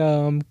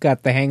system,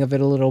 got the hang of it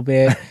a little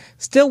bit.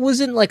 Still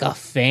wasn't like a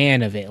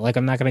fan of it. Like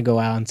I'm not gonna go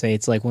out and say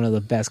it's like one of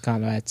the best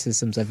combat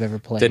systems I've ever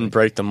played. Didn't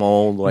break the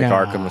mold like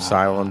Nah. Arkham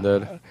Asylum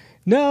did.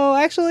 No,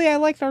 actually, I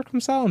liked Arkham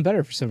Asylum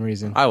better for some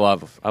reason. I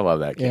love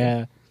that game.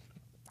 Yeah,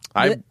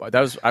 I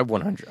was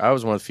one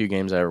of the few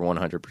games I ever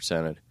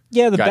 100%ed.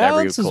 yeah. The Got every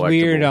balance is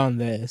weird collectible. on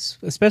this,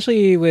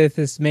 especially with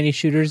as many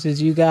shooters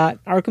as you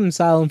got. Arkham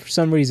Asylum, for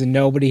some reason,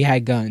 nobody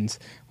had guns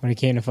when it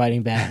came to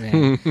fighting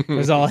Batman. It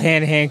was all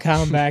hand-to-hand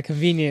combat,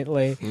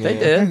 conveniently. They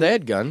did. They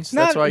had guns.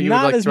 That's Not- why you would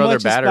not like as throw much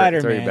as your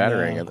Spider-Man,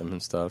 battering though. at them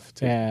and stuff.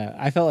 Too. Yeah,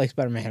 I felt like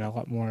Spider-Man had a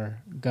lot more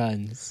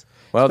guns.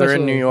 Well, they're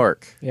in Especially- New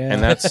York, Yeah.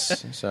 and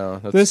that's so.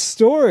 That's, The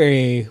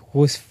story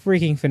was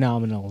freaking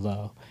phenomenal,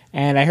 though.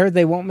 And I heard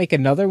they won't make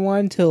another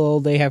one till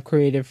they have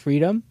creative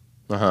freedom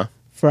uh-huh.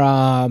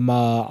 from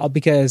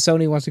because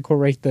Sony wants to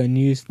correct the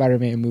new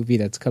Spider-Man movie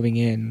that's coming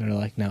in. They're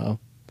like, no,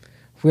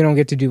 if we don't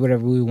get to do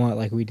whatever we want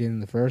like we did in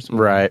the first one,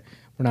 Right.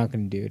 we're not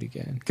going to do it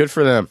again. Good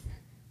for them.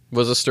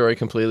 Was the story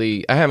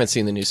completely... I haven't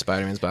seen the new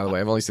Spider-Mans, by the way.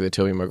 I've only seen the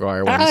Tobey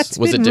Maguire ones. It's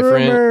Was been it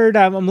different? rumored.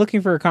 I'm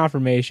looking for a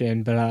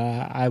confirmation, but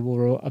I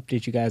will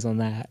update you guys on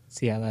that.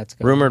 See how that's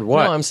going. Rumored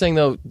what? No, I'm saying,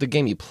 though, the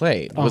game you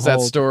played. A Was that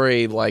whole-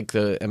 story like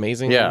the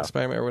Amazing Yeah.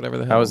 Spider-Man or whatever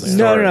the That hell? was the it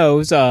story. No. It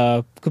was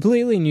a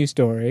completely new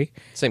story.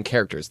 Same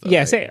characters, though.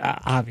 Yeah, right? say,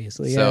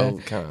 obviously. So,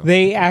 Yeah. kind of...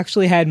 They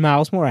actually had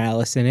Miles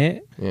Morales in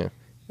it. Yeah.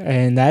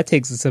 And that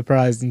takes a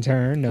surprising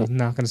turn. No,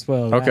 not going to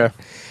spoil that. Okay.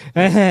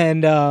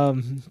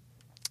 And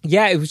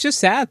Yeah, it was just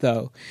sad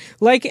though.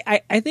 Like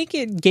I think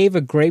it gave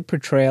a great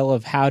portrayal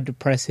of how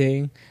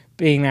depressing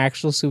being an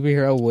actual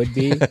superhero would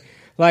be.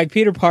 Like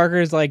Peter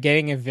Parker's like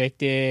getting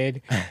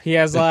evicted. He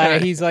has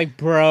like he's like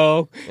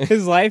broke.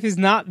 His life is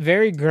not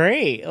very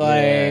great.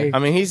 Like I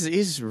mean,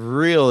 he's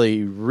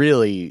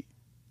really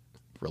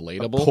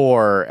Relatable.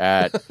 poor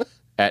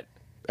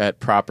at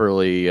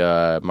properly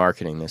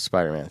marketing this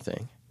Spider-Man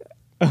thing.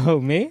 oh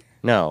me?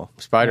 No,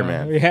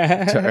 Spider-Man.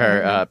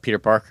 Yeah. Or Peter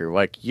Parker.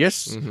 Like,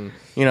 yes,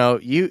 you know,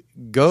 you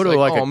go to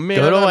like oh,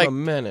 man, I'm a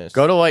menace.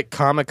 go to like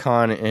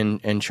Comic-Con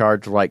and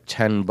charge like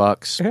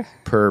 $10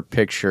 per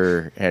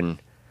picture,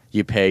 and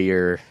you pay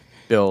your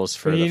bills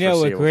for you the know, with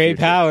foreseeable great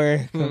future.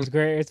 power comes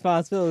great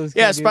responsibilities.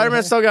 Yeah,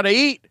 Spider-Man still got to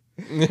eat.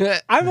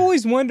 I'm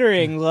always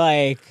wondering,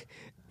 like,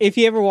 if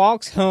he ever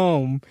walks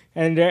home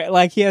and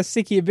like he has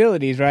sticky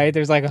abilities, right?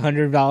 There's like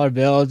 $100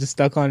 bill just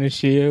stuck on his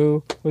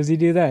shoe. What does he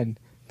do then?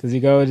 Does he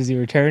go? Does he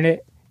return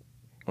it?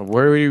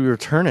 Where would you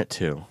return it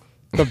to?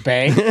 The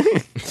bank?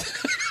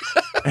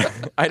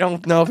 I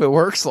don't know if it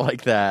works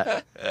like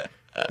that.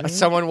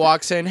 Someone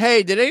walks in.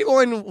 Hey, did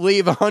anyone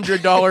leave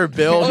 $100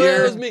 bill Oh, here?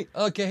 that was me.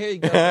 Okay, here you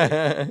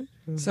go.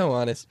 So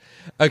honest.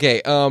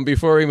 Okay,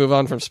 before we move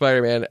on from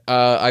Spider-Man,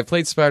 I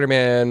played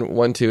Spider-Man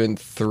 1, 2, and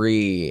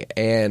 3,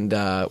 and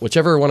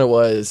whichever one it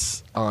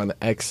was on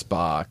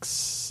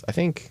Xbox, I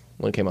think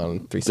one came out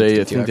on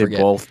 360. I think they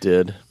both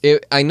did.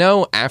 I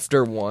know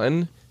after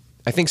 1,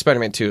 I think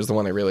Spider-Man 2 is the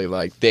one I really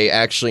liked. They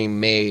actually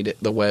made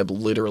the web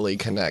literally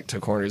connect to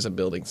corners of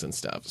buildings and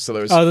stuff. So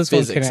there was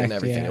physics and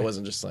everything. Yeah. It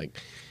wasn't just like...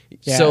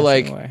 Yeah, so,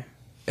 like, anyway.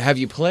 have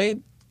you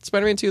played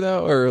Spider-Man 2,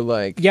 though? Or,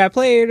 like... Yeah, I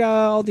played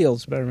all the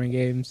old Spider-Man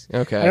games.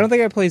 Okay. I don't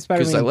think I played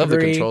Spider-Man 3. Because I love the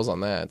controls on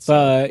that.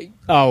 So.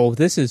 But,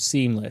 this is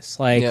seamless.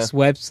 Like,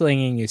 web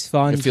slinging is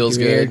fun. It feels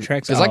good.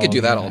 Because I could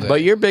do that all day.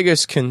 But your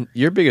biggest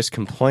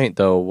complaint,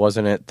 though,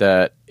 wasn't it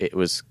that it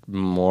was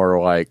more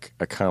like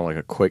a kind of like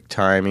a quick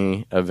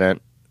timey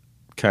event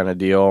kind of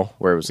deal,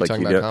 where it was like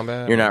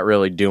you're not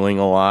really doing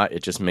a lot.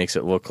 It just makes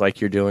it look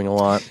like you're doing a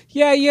lot.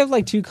 Yeah, you have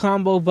like 2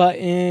 combo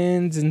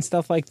buttons and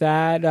stuff like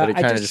that. But it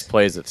kind of just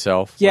plays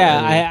itself.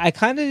 Yeah, I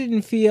kind of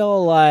didn't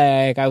feel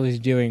like I was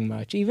doing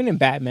much. Even in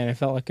Batman, I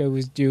felt like I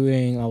was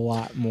doing a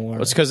lot more.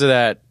 Well, it's because of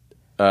that.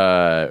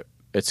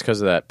 It's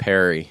because of that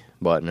parry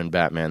button in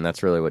Batman.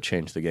 That's really what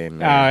changed the game.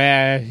 Oh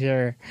yeah,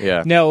 sure.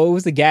 Yeah. No, it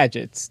was the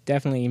gadgets.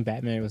 Definitely in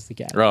Batman, it was the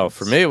gadgets. Oh,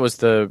 for me, it was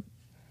the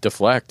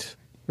deflect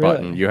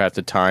button. Really? You have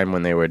to time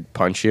when they would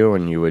punch you,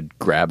 and you would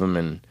grab them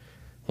and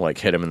like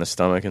hit them in the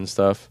stomach and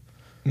stuff.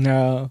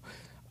 No,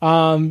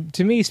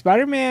 to me,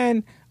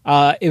 Spider-Man,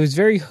 he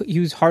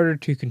was harder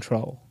to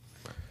control.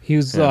 He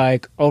was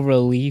like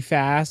overly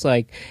fast,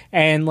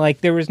 and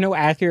there was no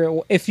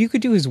accurate. If you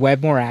could do his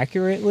web more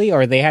accurately,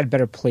 or they had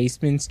better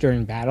placements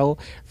during battle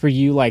for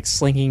you, like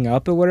slinking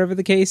up or whatever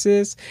the case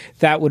is,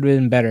 that would have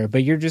been better.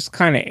 But you're just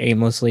kind of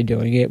aimlessly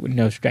doing it with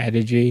no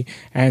strategy,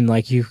 and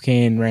like you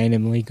can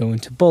randomly go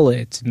into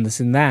bullets and this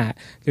and that.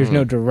 There's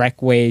no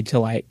direct way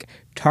to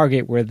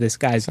target where this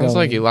guy's going. Sounds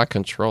like you lack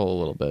control a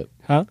little bit.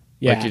 Huh?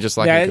 Yeah, like you just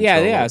lack control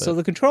a little bit. So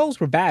the controls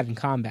were bad in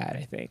combat,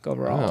 I think,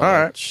 overall. Oh,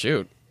 all right,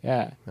 shoot.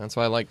 Yeah. That's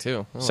what I like,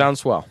 too. Oh. Sounds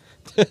swell.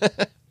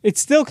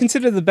 It's still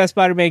considered the best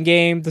Spider-Man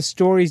game. The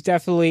story's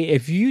definitely...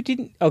 If you're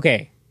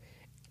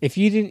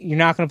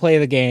not going to play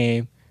the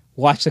game,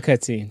 watch the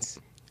cutscenes.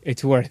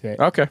 It's worth it.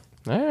 Okay.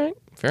 All right.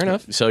 Fair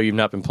enough. So you've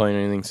not been playing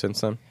anything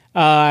since then?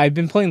 I've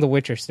been playing The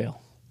Witcher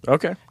still.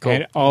 Okay, cool.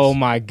 And oh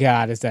my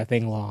god, is that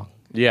thing long.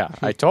 Yeah,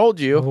 I told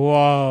you.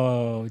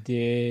 Whoa,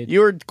 dude. You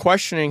were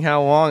questioning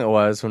how long it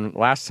was when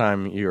last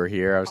time you were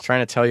here. I was trying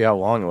to tell you how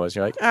long it was.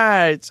 You're like,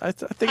 I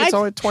think it's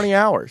only 20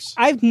 hours.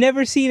 I've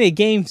never seen a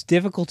game's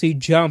difficulty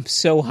jump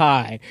so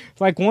high.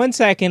 Like 1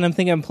 second, I'm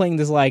thinking I'm playing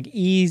this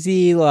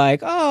easy,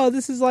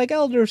 this is like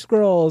Elder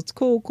Scrolls.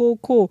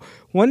 Cool.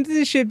 When did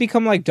this shit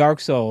become like Dark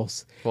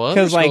Souls? Well,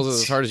 Elder Scrolls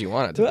is as hard as you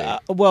want it to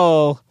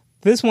be.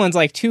 This one's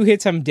 2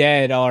 hits, I'm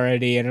dead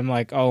already, and I'm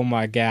like, oh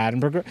my god.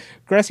 I'm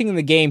progressing in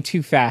the game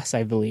too fast,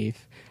 I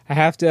believe. I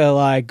have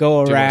to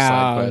go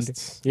around,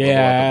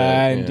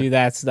 and do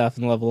that stuff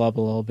and level up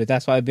a little bit.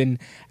 That's why I've been,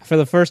 for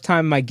the first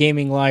time in my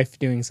gaming life,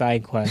 doing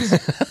side quests.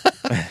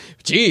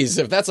 Jeez,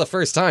 if that's the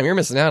first time, you're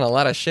missing out on a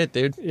lot of shit,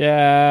 dude.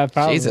 Yeah,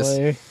 probably.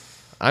 Jesus.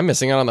 I'm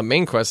missing out on the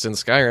main quest in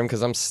Skyrim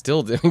because I'm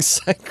still doing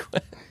side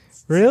quests.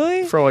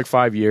 Really? For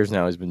 5 years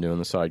now, he's been doing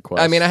the side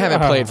quests. I mean, I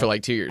haven't played for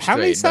 2 years How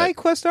straight. many side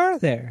quests are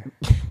there?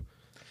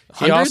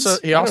 He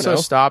also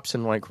stops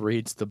and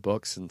reads the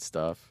books and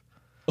stuff.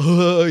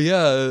 Oh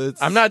yeah,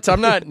 I'm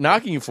not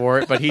knocking you for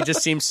it, but he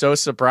just seems so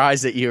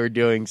surprised that you were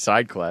doing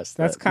side quests.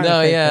 That's kind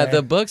of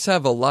the books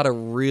have a lot of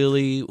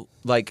really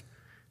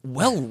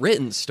well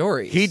written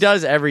stories. He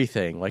does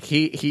everything.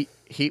 He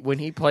when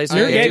he plays,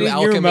 You're getting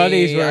alchemy, your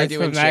money's worth I do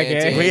from that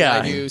enchanting, game. Yeah.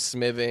 I do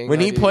smithing. When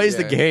he plays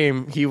the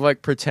game, he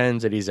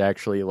pretends that he's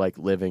actually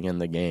living in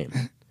the game.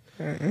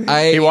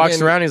 He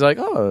walks around. He's like,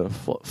 oh,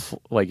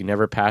 he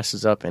never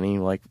passes up any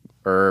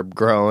herb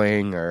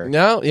growing or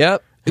no.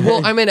 Yep.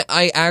 Well, I mean,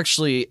 I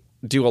actually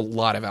do a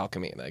lot of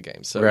alchemy in that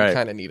game, so I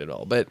kind of need it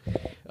all. But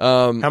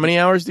how many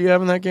hours do you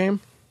have in that game?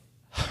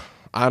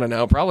 I don't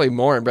know, probably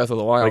more in Breath of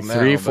the Wild Like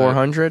now.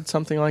 300-400,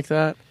 something like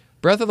that.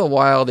 Breath of the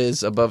Wild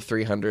is above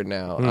 300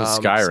 now.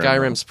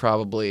 Skyrim's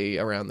probably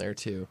around there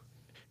too.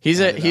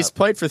 He's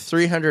played for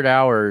 300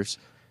 hours,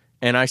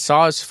 and I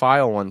saw his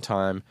file one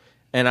time,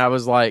 and I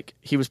was like,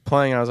 he was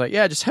playing, and I was like,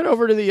 yeah, just head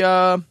over to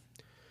the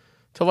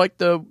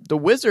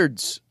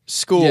wizards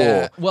school.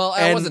 Yeah. Well,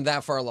 I wasn't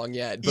that far along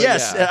yet. But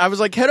yes, yeah. I was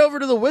like, head over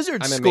to the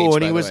wizards school,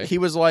 and he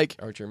was like,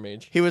 Archer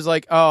Mage. He was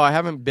like, oh, I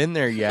haven't been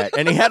there yet,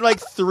 and he had like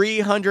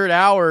 300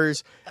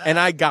 hours, and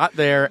I got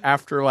there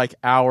after like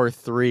hour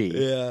 3.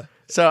 Yeah.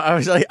 So I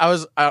was like, I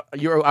was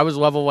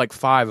level like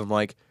 5. I'm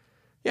like,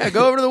 yeah,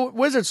 go over to the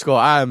wizard school.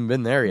 I haven't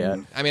been there yet.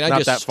 I mean, I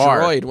just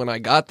destroyed when I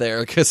got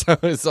there because I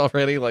was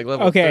already like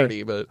level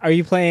 30. But are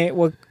you playing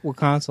what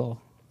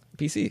console?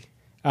 PC.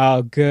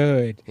 Oh,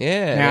 good.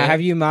 Yeah. Now, have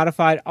you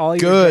modified all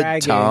your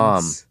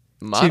dragons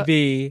to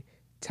be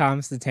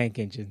Thomas the Tank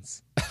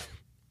Engines?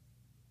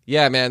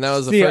 Yeah, man, that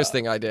was the first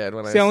thing I did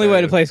when I. It's the only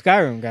way to play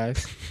Skyrim,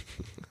 guys.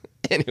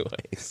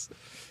 Anyways,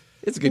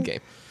 it's a good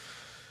game.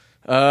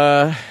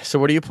 So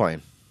what are you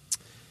playing?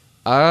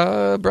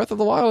 Breath of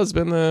the Wild has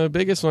been the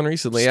biggest one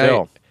recently.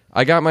 Still.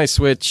 I got my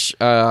Switch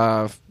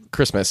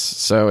Christmas,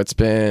 so it's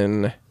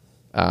been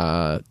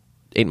 8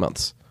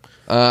 months.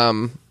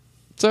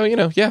 So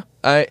yeah.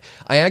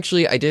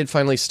 I did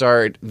finally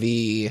start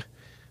the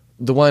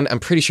one. I'm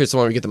pretty sure it's the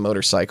one where you get the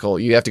motorcycle.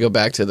 You have to go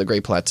back to the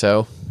Great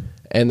Plateau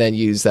and then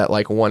use that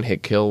like one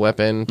hit kill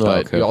weapon,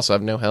 but you also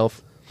have no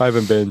health. I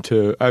haven't done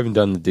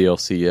the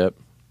DLC yet.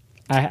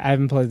 I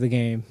haven't played the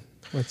game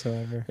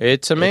whatsoever.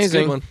 It's amazing. It's a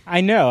good one.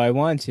 I know. I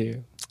want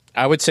to.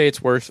 I would say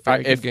it's worth.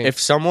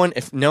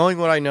 If knowing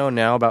what I know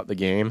now about the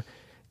game,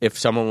 if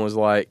someone was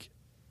like,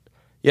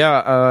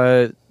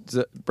 yeah,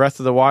 Breath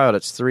of the Wild,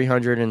 it's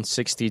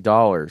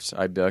 $360,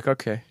 I'd be like,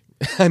 okay.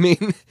 I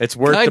mean, it's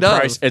worth the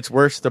price. It's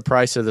worth the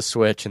price of the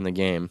Switch and the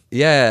game.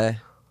 Yeah,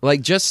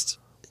 like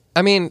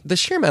I mean, the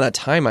sheer amount of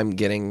time I'm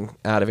getting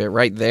out of it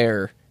right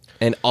there,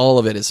 and all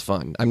of it is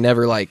fun. I'm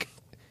never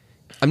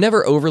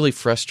overly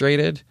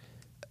frustrated.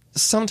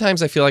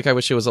 Sometimes I feel like I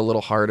wish it was a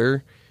little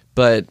harder,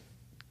 but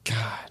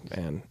God,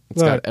 man,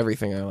 it's got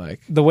everything I like.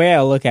 The way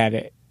I look at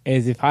it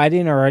is, if I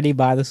didn't already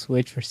buy the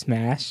Switch for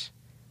Smash,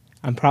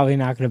 I'm probably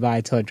not going to buy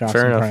it till it drops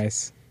in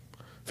price.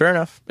 Fair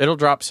enough. It'll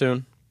drop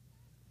soon.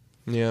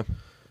 Yeah.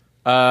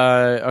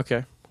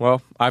 Okay.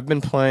 Well, I've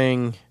been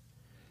playing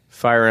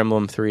Fire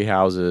Emblem Three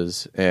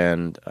Houses,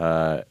 and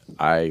I'm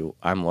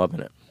loving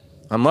it.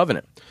 I'm loving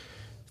it.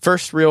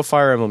 First real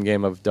Fire Emblem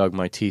game I've dug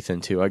my teeth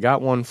into. I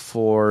got one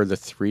for the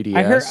 3DS.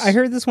 I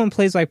heard this one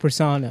plays like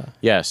Persona.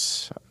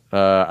 Yes.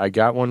 I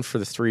got one for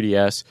the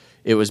 3DS.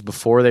 It was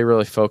before they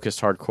really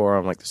focused hardcore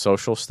on like the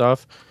social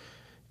stuff.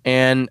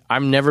 And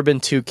I've never been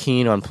too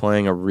keen on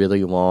playing a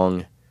really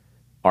long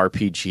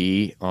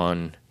RPG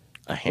on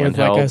a handheld. With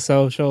like a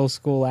social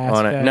school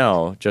aspect?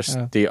 No,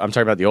 I'm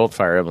talking about the old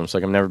Fire Emblems.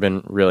 Like, I've never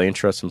been really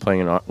interested in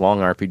playing a long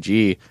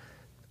RPG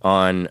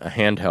on a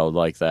handheld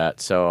like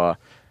that. So,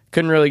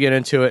 couldn't really get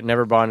into it.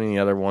 Never bought any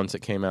other ones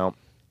that came out.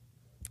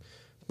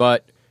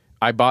 But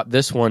I bought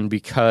this one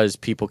because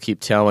people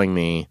keep telling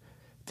me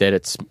that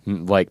it's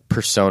like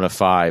Persona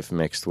 5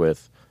 mixed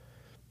with,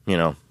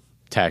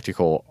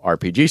 tactical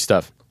RPG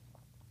stuff.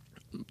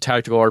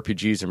 Tactical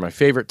RPGs are my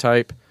favorite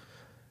type.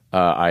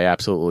 I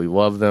absolutely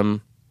love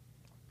them.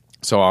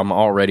 So I'm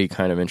already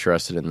kind of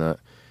interested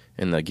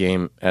in the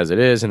game as it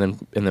is, and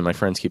then my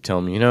friends keep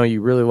telling me,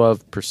 you really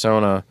love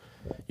Persona.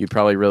 You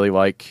probably really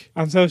like.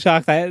 I'm so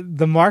shocked that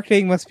the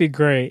marketing must be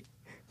great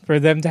for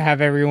them to have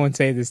everyone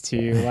say this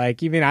to you.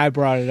 Like, even I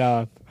brought it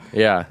up.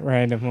 Yeah,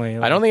 randomly.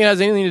 I don't think it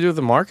has anything to do with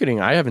the marketing.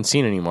 I haven't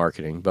seen any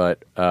marketing,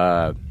 but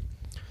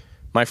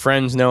my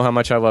friends know how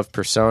much I love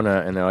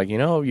Persona, and they're like,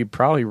 you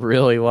probably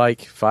really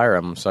like Fire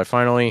Emblem. So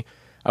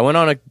I went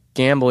on a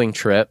gambling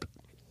trip,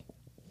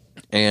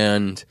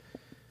 and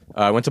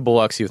I went to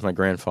Biloxi with my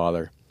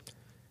grandfather.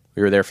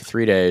 We were there for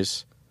 3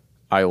 days.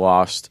 I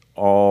lost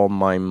all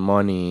my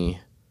money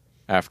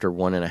after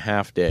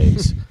 1.5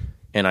 days,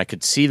 and I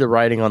could see the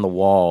writing on the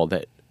wall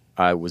that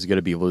I was going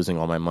to be losing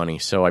all my money.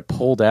 So I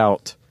pulled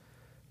out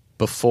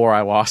before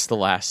I lost the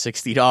last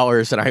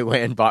 $60, and I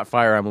went and bought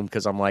Fire Emblem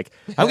because I'm like,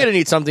 I'm going to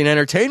need something to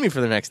entertain me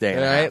for the next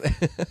day.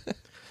 Right?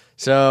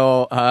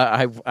 So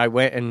I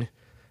went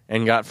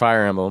and got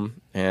Fire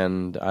Emblem,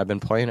 and I've been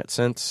playing it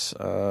since.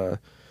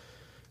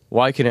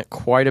 Liking it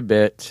quite a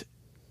bit.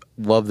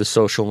 Love the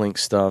social link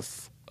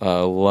stuff.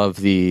 Love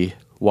the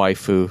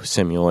waifu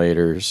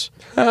simulators.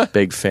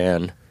 Big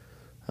fan.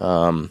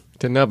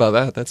 Didn't know about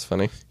that. That's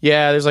funny.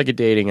 Yeah, there's like a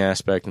dating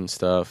aspect and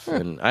stuff.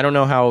 And I don't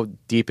know how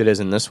deep it is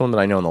in this one, but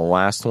I know in the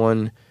last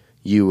one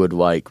you would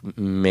like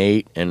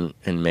mate and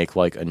make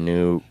like a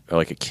new,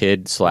 like a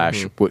kid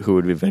slash who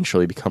would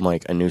eventually become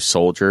like a new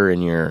soldier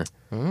in your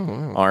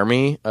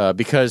army.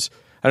 Because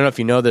I don't know if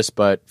you know this,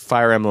 but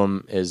Fire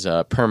Emblem is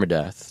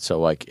permadeath. So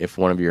like if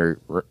one of your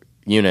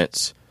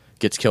units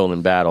gets killed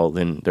in battle,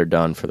 then they're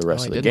done for the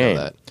rest of the game.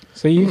 Know that.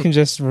 So you can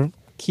just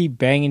keep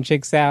banging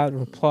chicks out,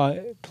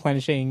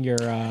 replenishing your...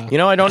 I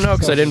don't know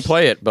because I didn't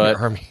play it, but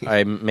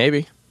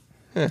maybe.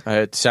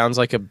 It sounds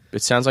like a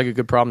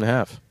good problem to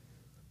have.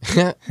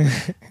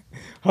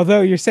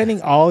 Although you're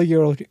sending all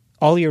your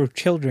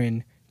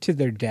children to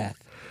their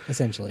death,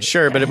 essentially.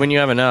 Sure, but when you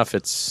have enough,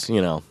 it's,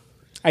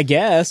 I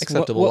guess.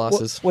 Acceptable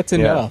losses. What's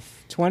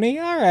enough? 20?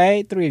 All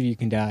right, 3 of you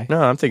can die.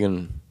 No, I'm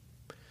thinking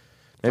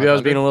maybe I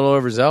was being a little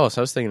overzealous.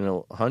 I was thinking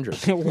 100.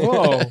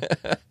 Whoa.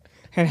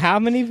 And how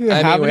many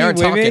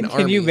women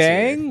can you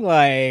bang? Here.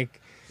 Like,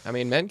 I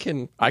mean, men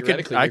can. I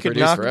could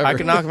knock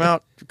them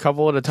out a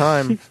couple at a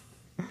time.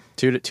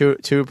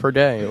 two per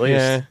day at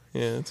least.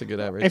 Yeah, that's a good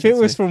average. If it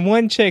was from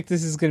one chick,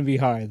 this is going to be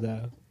hard,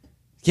 though.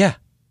 Yeah.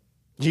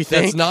 You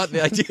think? That's not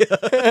the idea.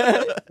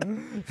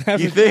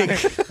 You think?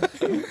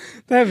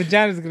 That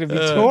vagina's going to be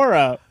tore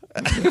up.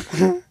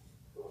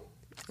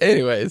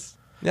 Anyways.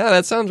 Yeah,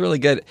 that sounds really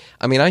good.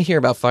 I mean, I hear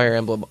about Fire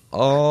Emblem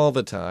all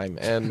the time,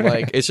 and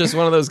it's just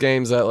one of those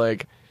games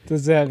that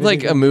does that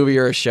like a movie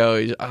or a show?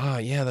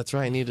 Yeah, that's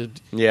right. I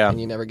needed. Yeah, and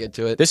you never get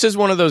to it. This is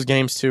one of those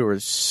games too, where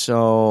there's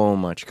so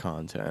much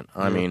content.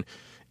 I mean,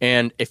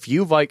 and if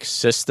you like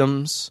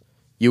systems,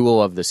 you will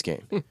love this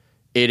game.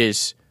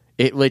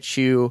 It lets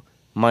you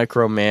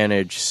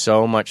micromanage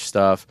so much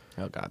stuff.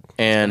 Oh God,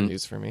 and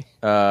news for me.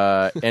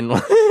 You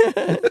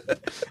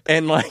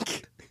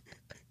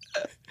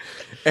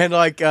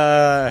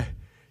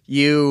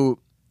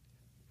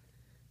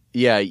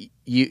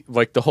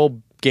the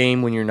whole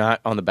game when you're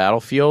not on the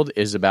battlefield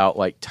is about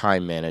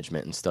time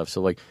management and stuff.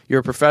 So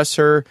you're a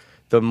professor,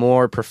 the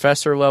more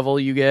professor level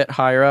you get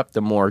higher up,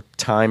 the more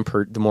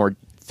the more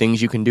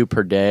things you can do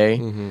per day.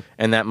 Mm-hmm.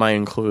 And that might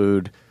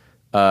include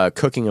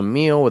cooking a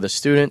meal with a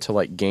student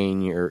to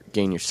gain your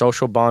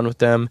social bond with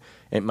them.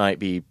 It might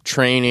be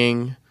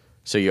training,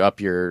 so you up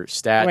your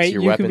stats, Wait,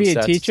 your you weapon could be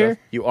stats. A teacher?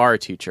 You are a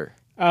teacher.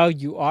 Oh,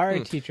 you are a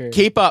teacher.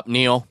 Keep up,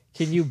 Neil.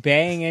 Can you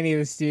bang any of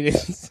the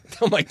students?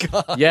 Oh my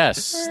God.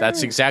 Yes,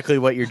 that's exactly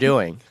what you're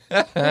doing.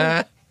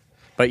 But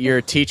you're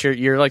a teacher.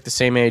 You're the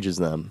same age as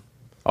them.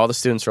 All the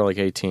students are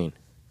 18.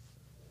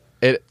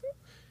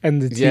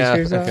 And the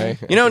teachers are? Okay.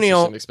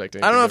 Neil, I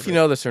don't know if you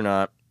know this or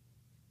not,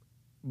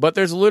 but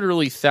there's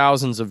literally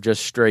thousands of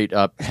just straight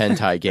up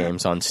hentai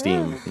games on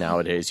Steam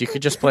nowadays. You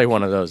could just play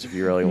one of those if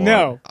you really want.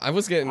 No. I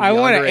was getting I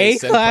want an Yandere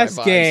A-class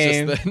senpai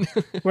game vibes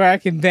just then. where I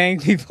can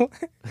bang people.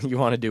 You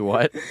want to do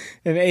what?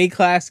 An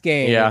A-class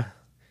game. Yeah.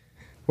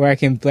 Where I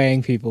can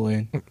bang people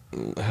in.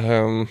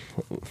 I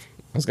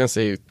was going to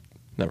say,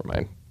 never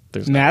mind.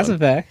 There's Mass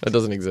Effect. That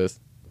doesn't exist.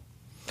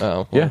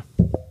 Oh. Well. Yeah.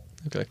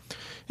 Okay.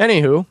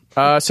 Anywho,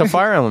 so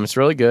Fire Emblem is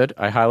really good.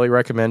 I highly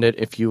recommend it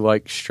if you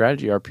like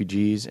strategy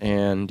RPGs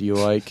and you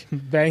like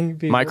bang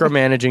people.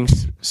 Micromanaging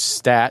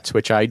stats,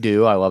 which I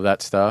do. I love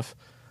that stuff.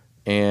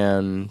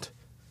 And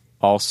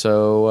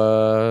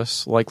also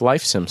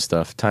life sim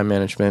stuff, time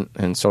management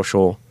and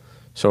social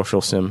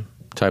sim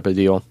type of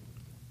deal.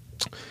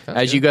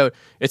 As you go,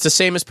 it's the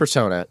same as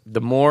Persona. The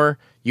more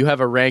you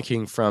have a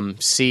ranking from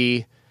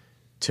C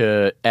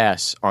to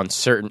S on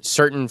certain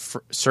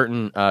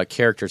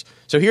characters.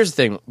 So here's the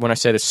thing: when I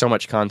said it's so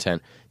much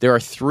content, there are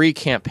 3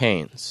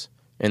 campaigns,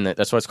 and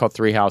that's why it's called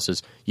 3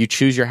 houses. You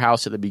choose your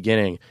house at the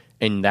beginning,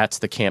 and that's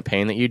the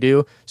campaign that you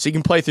do. So you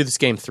can play through this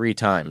game 3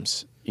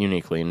 times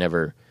uniquely and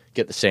never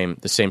get the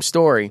same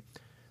story.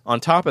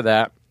 On top of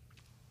that,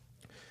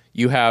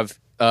 you have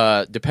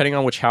depending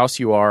on which house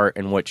you are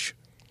and which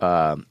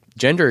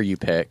gender you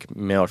pick,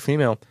 male or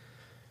female,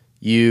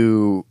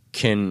 you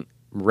can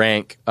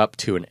rank up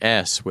to an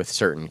S with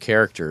certain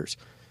characters.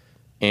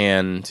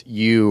 And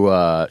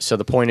so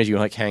the point is you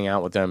hang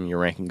out with them, your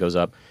ranking goes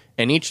up.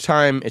 And each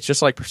time, it's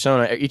just like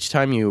Persona, each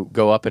time you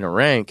go up in a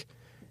rank,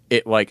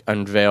 it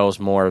unveils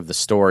more of the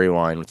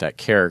storyline with that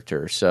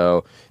character.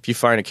 So if you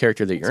find a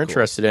character that you're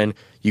interested in,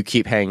 you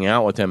keep hanging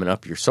out with them and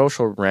up your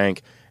social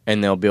rank,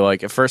 and they'll be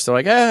at first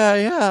they're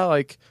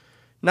yeah,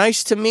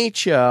 nice to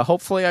meet you.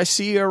 Hopefully I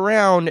see you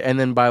around. And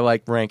then by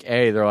rank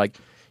A, they're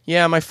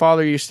yeah, my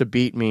father used to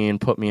beat me and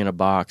put me in a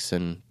box.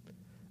 And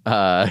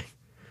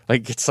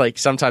it's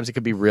sometimes it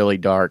could be really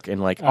dark.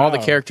 And all the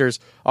characters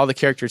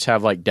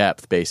have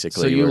depth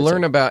basically. So you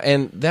learn about,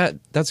 and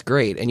that's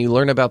great. And you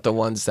learn about the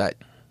ones that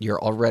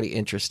you're already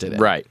interested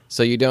in. Right.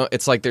 So you don't,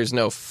 it's there's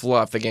no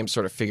fluff. The game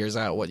sort of figures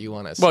out what you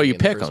want to see. Well, you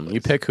pick them.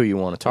 You pick who you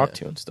want to talk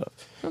to and stuff.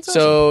 That's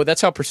awesome. So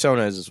that's how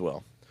Persona is as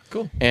well.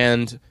 Cool.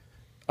 And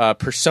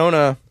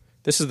Persona,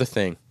 this is the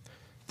thing.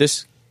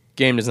 This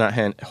game does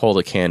not hold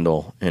a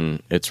candle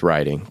in its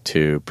writing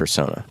to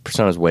Persona.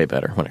 Persona's way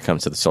better when it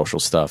comes to the social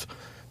stuff.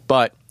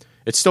 But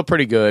it's still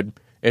pretty good.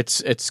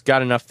 It's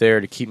got enough there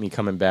to keep me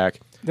coming back.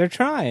 They're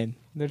trying.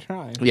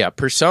 Yeah,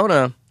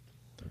 Persona,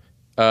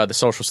 the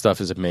social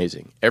stuff is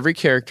amazing. Every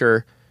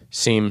character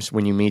seems,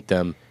 when you meet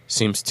them,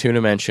 seems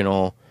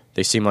two-dimensional.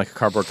 They seem like a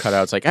cardboard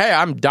cutout. It's hey,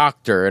 I'm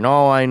doctor, and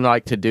all I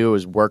like to do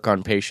is work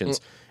on patients.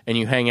 And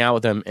you hang out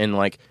with them, and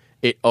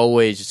it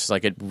always just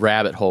a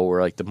rabbit hole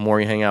where the more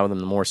you hang out with them,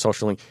 the more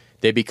socially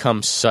they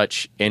become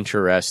such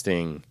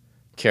interesting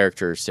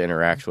characters to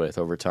interact with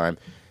over time.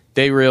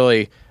 They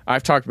really,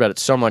 I've talked about it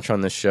so much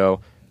on this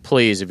show.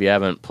 Please, if you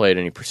haven't played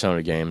any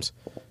Persona games,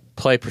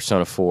 play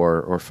Persona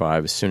 4 or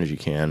 5 as soon as you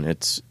can.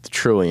 It's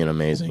truly an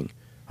amazing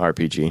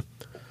RPG.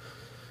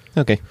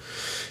 Okay.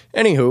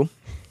 Anywho,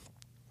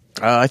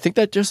 I think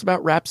that just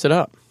about wraps it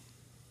up.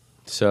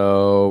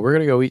 So we're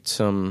going to go eat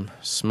some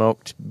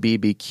smoked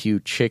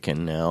BBQ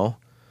chicken now.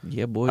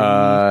 Yeah,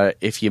 boy.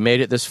 If you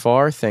made it this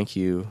far, thank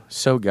you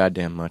so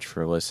goddamn much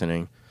for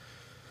listening.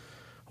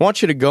 I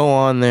want you to go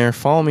on there,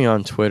 follow me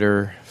on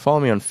Twitter,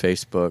 follow me on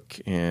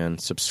Facebook, and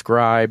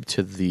subscribe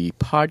to the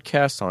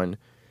podcast on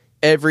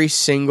every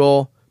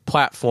single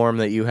platform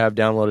that you have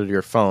downloaded to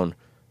your phone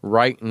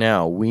right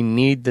now. We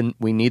need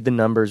the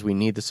numbers, we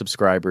need the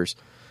subscribers.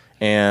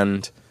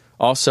 And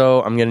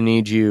also, I'm going to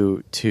need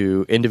you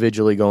to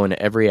individually go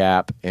into every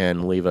app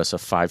and leave us a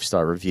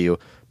 5-star review,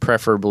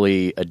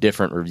 preferably a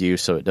different review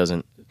so it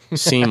doesn't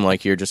seem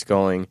like you're just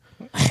going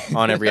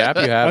on every app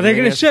you have. Are they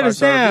going to shut us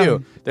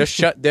down? The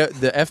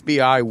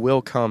FBI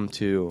will come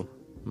to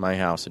my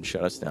house and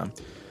shut us down.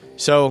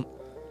 So,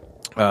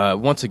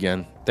 once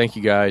again, thank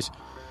you guys.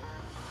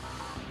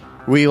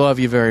 We love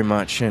you very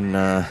much and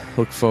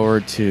look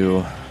forward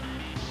to,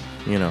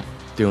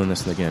 doing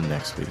this again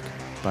next week.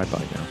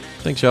 Bye-bye now.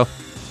 Thanks, y'all.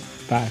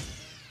 Bye.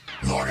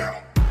 Log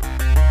out.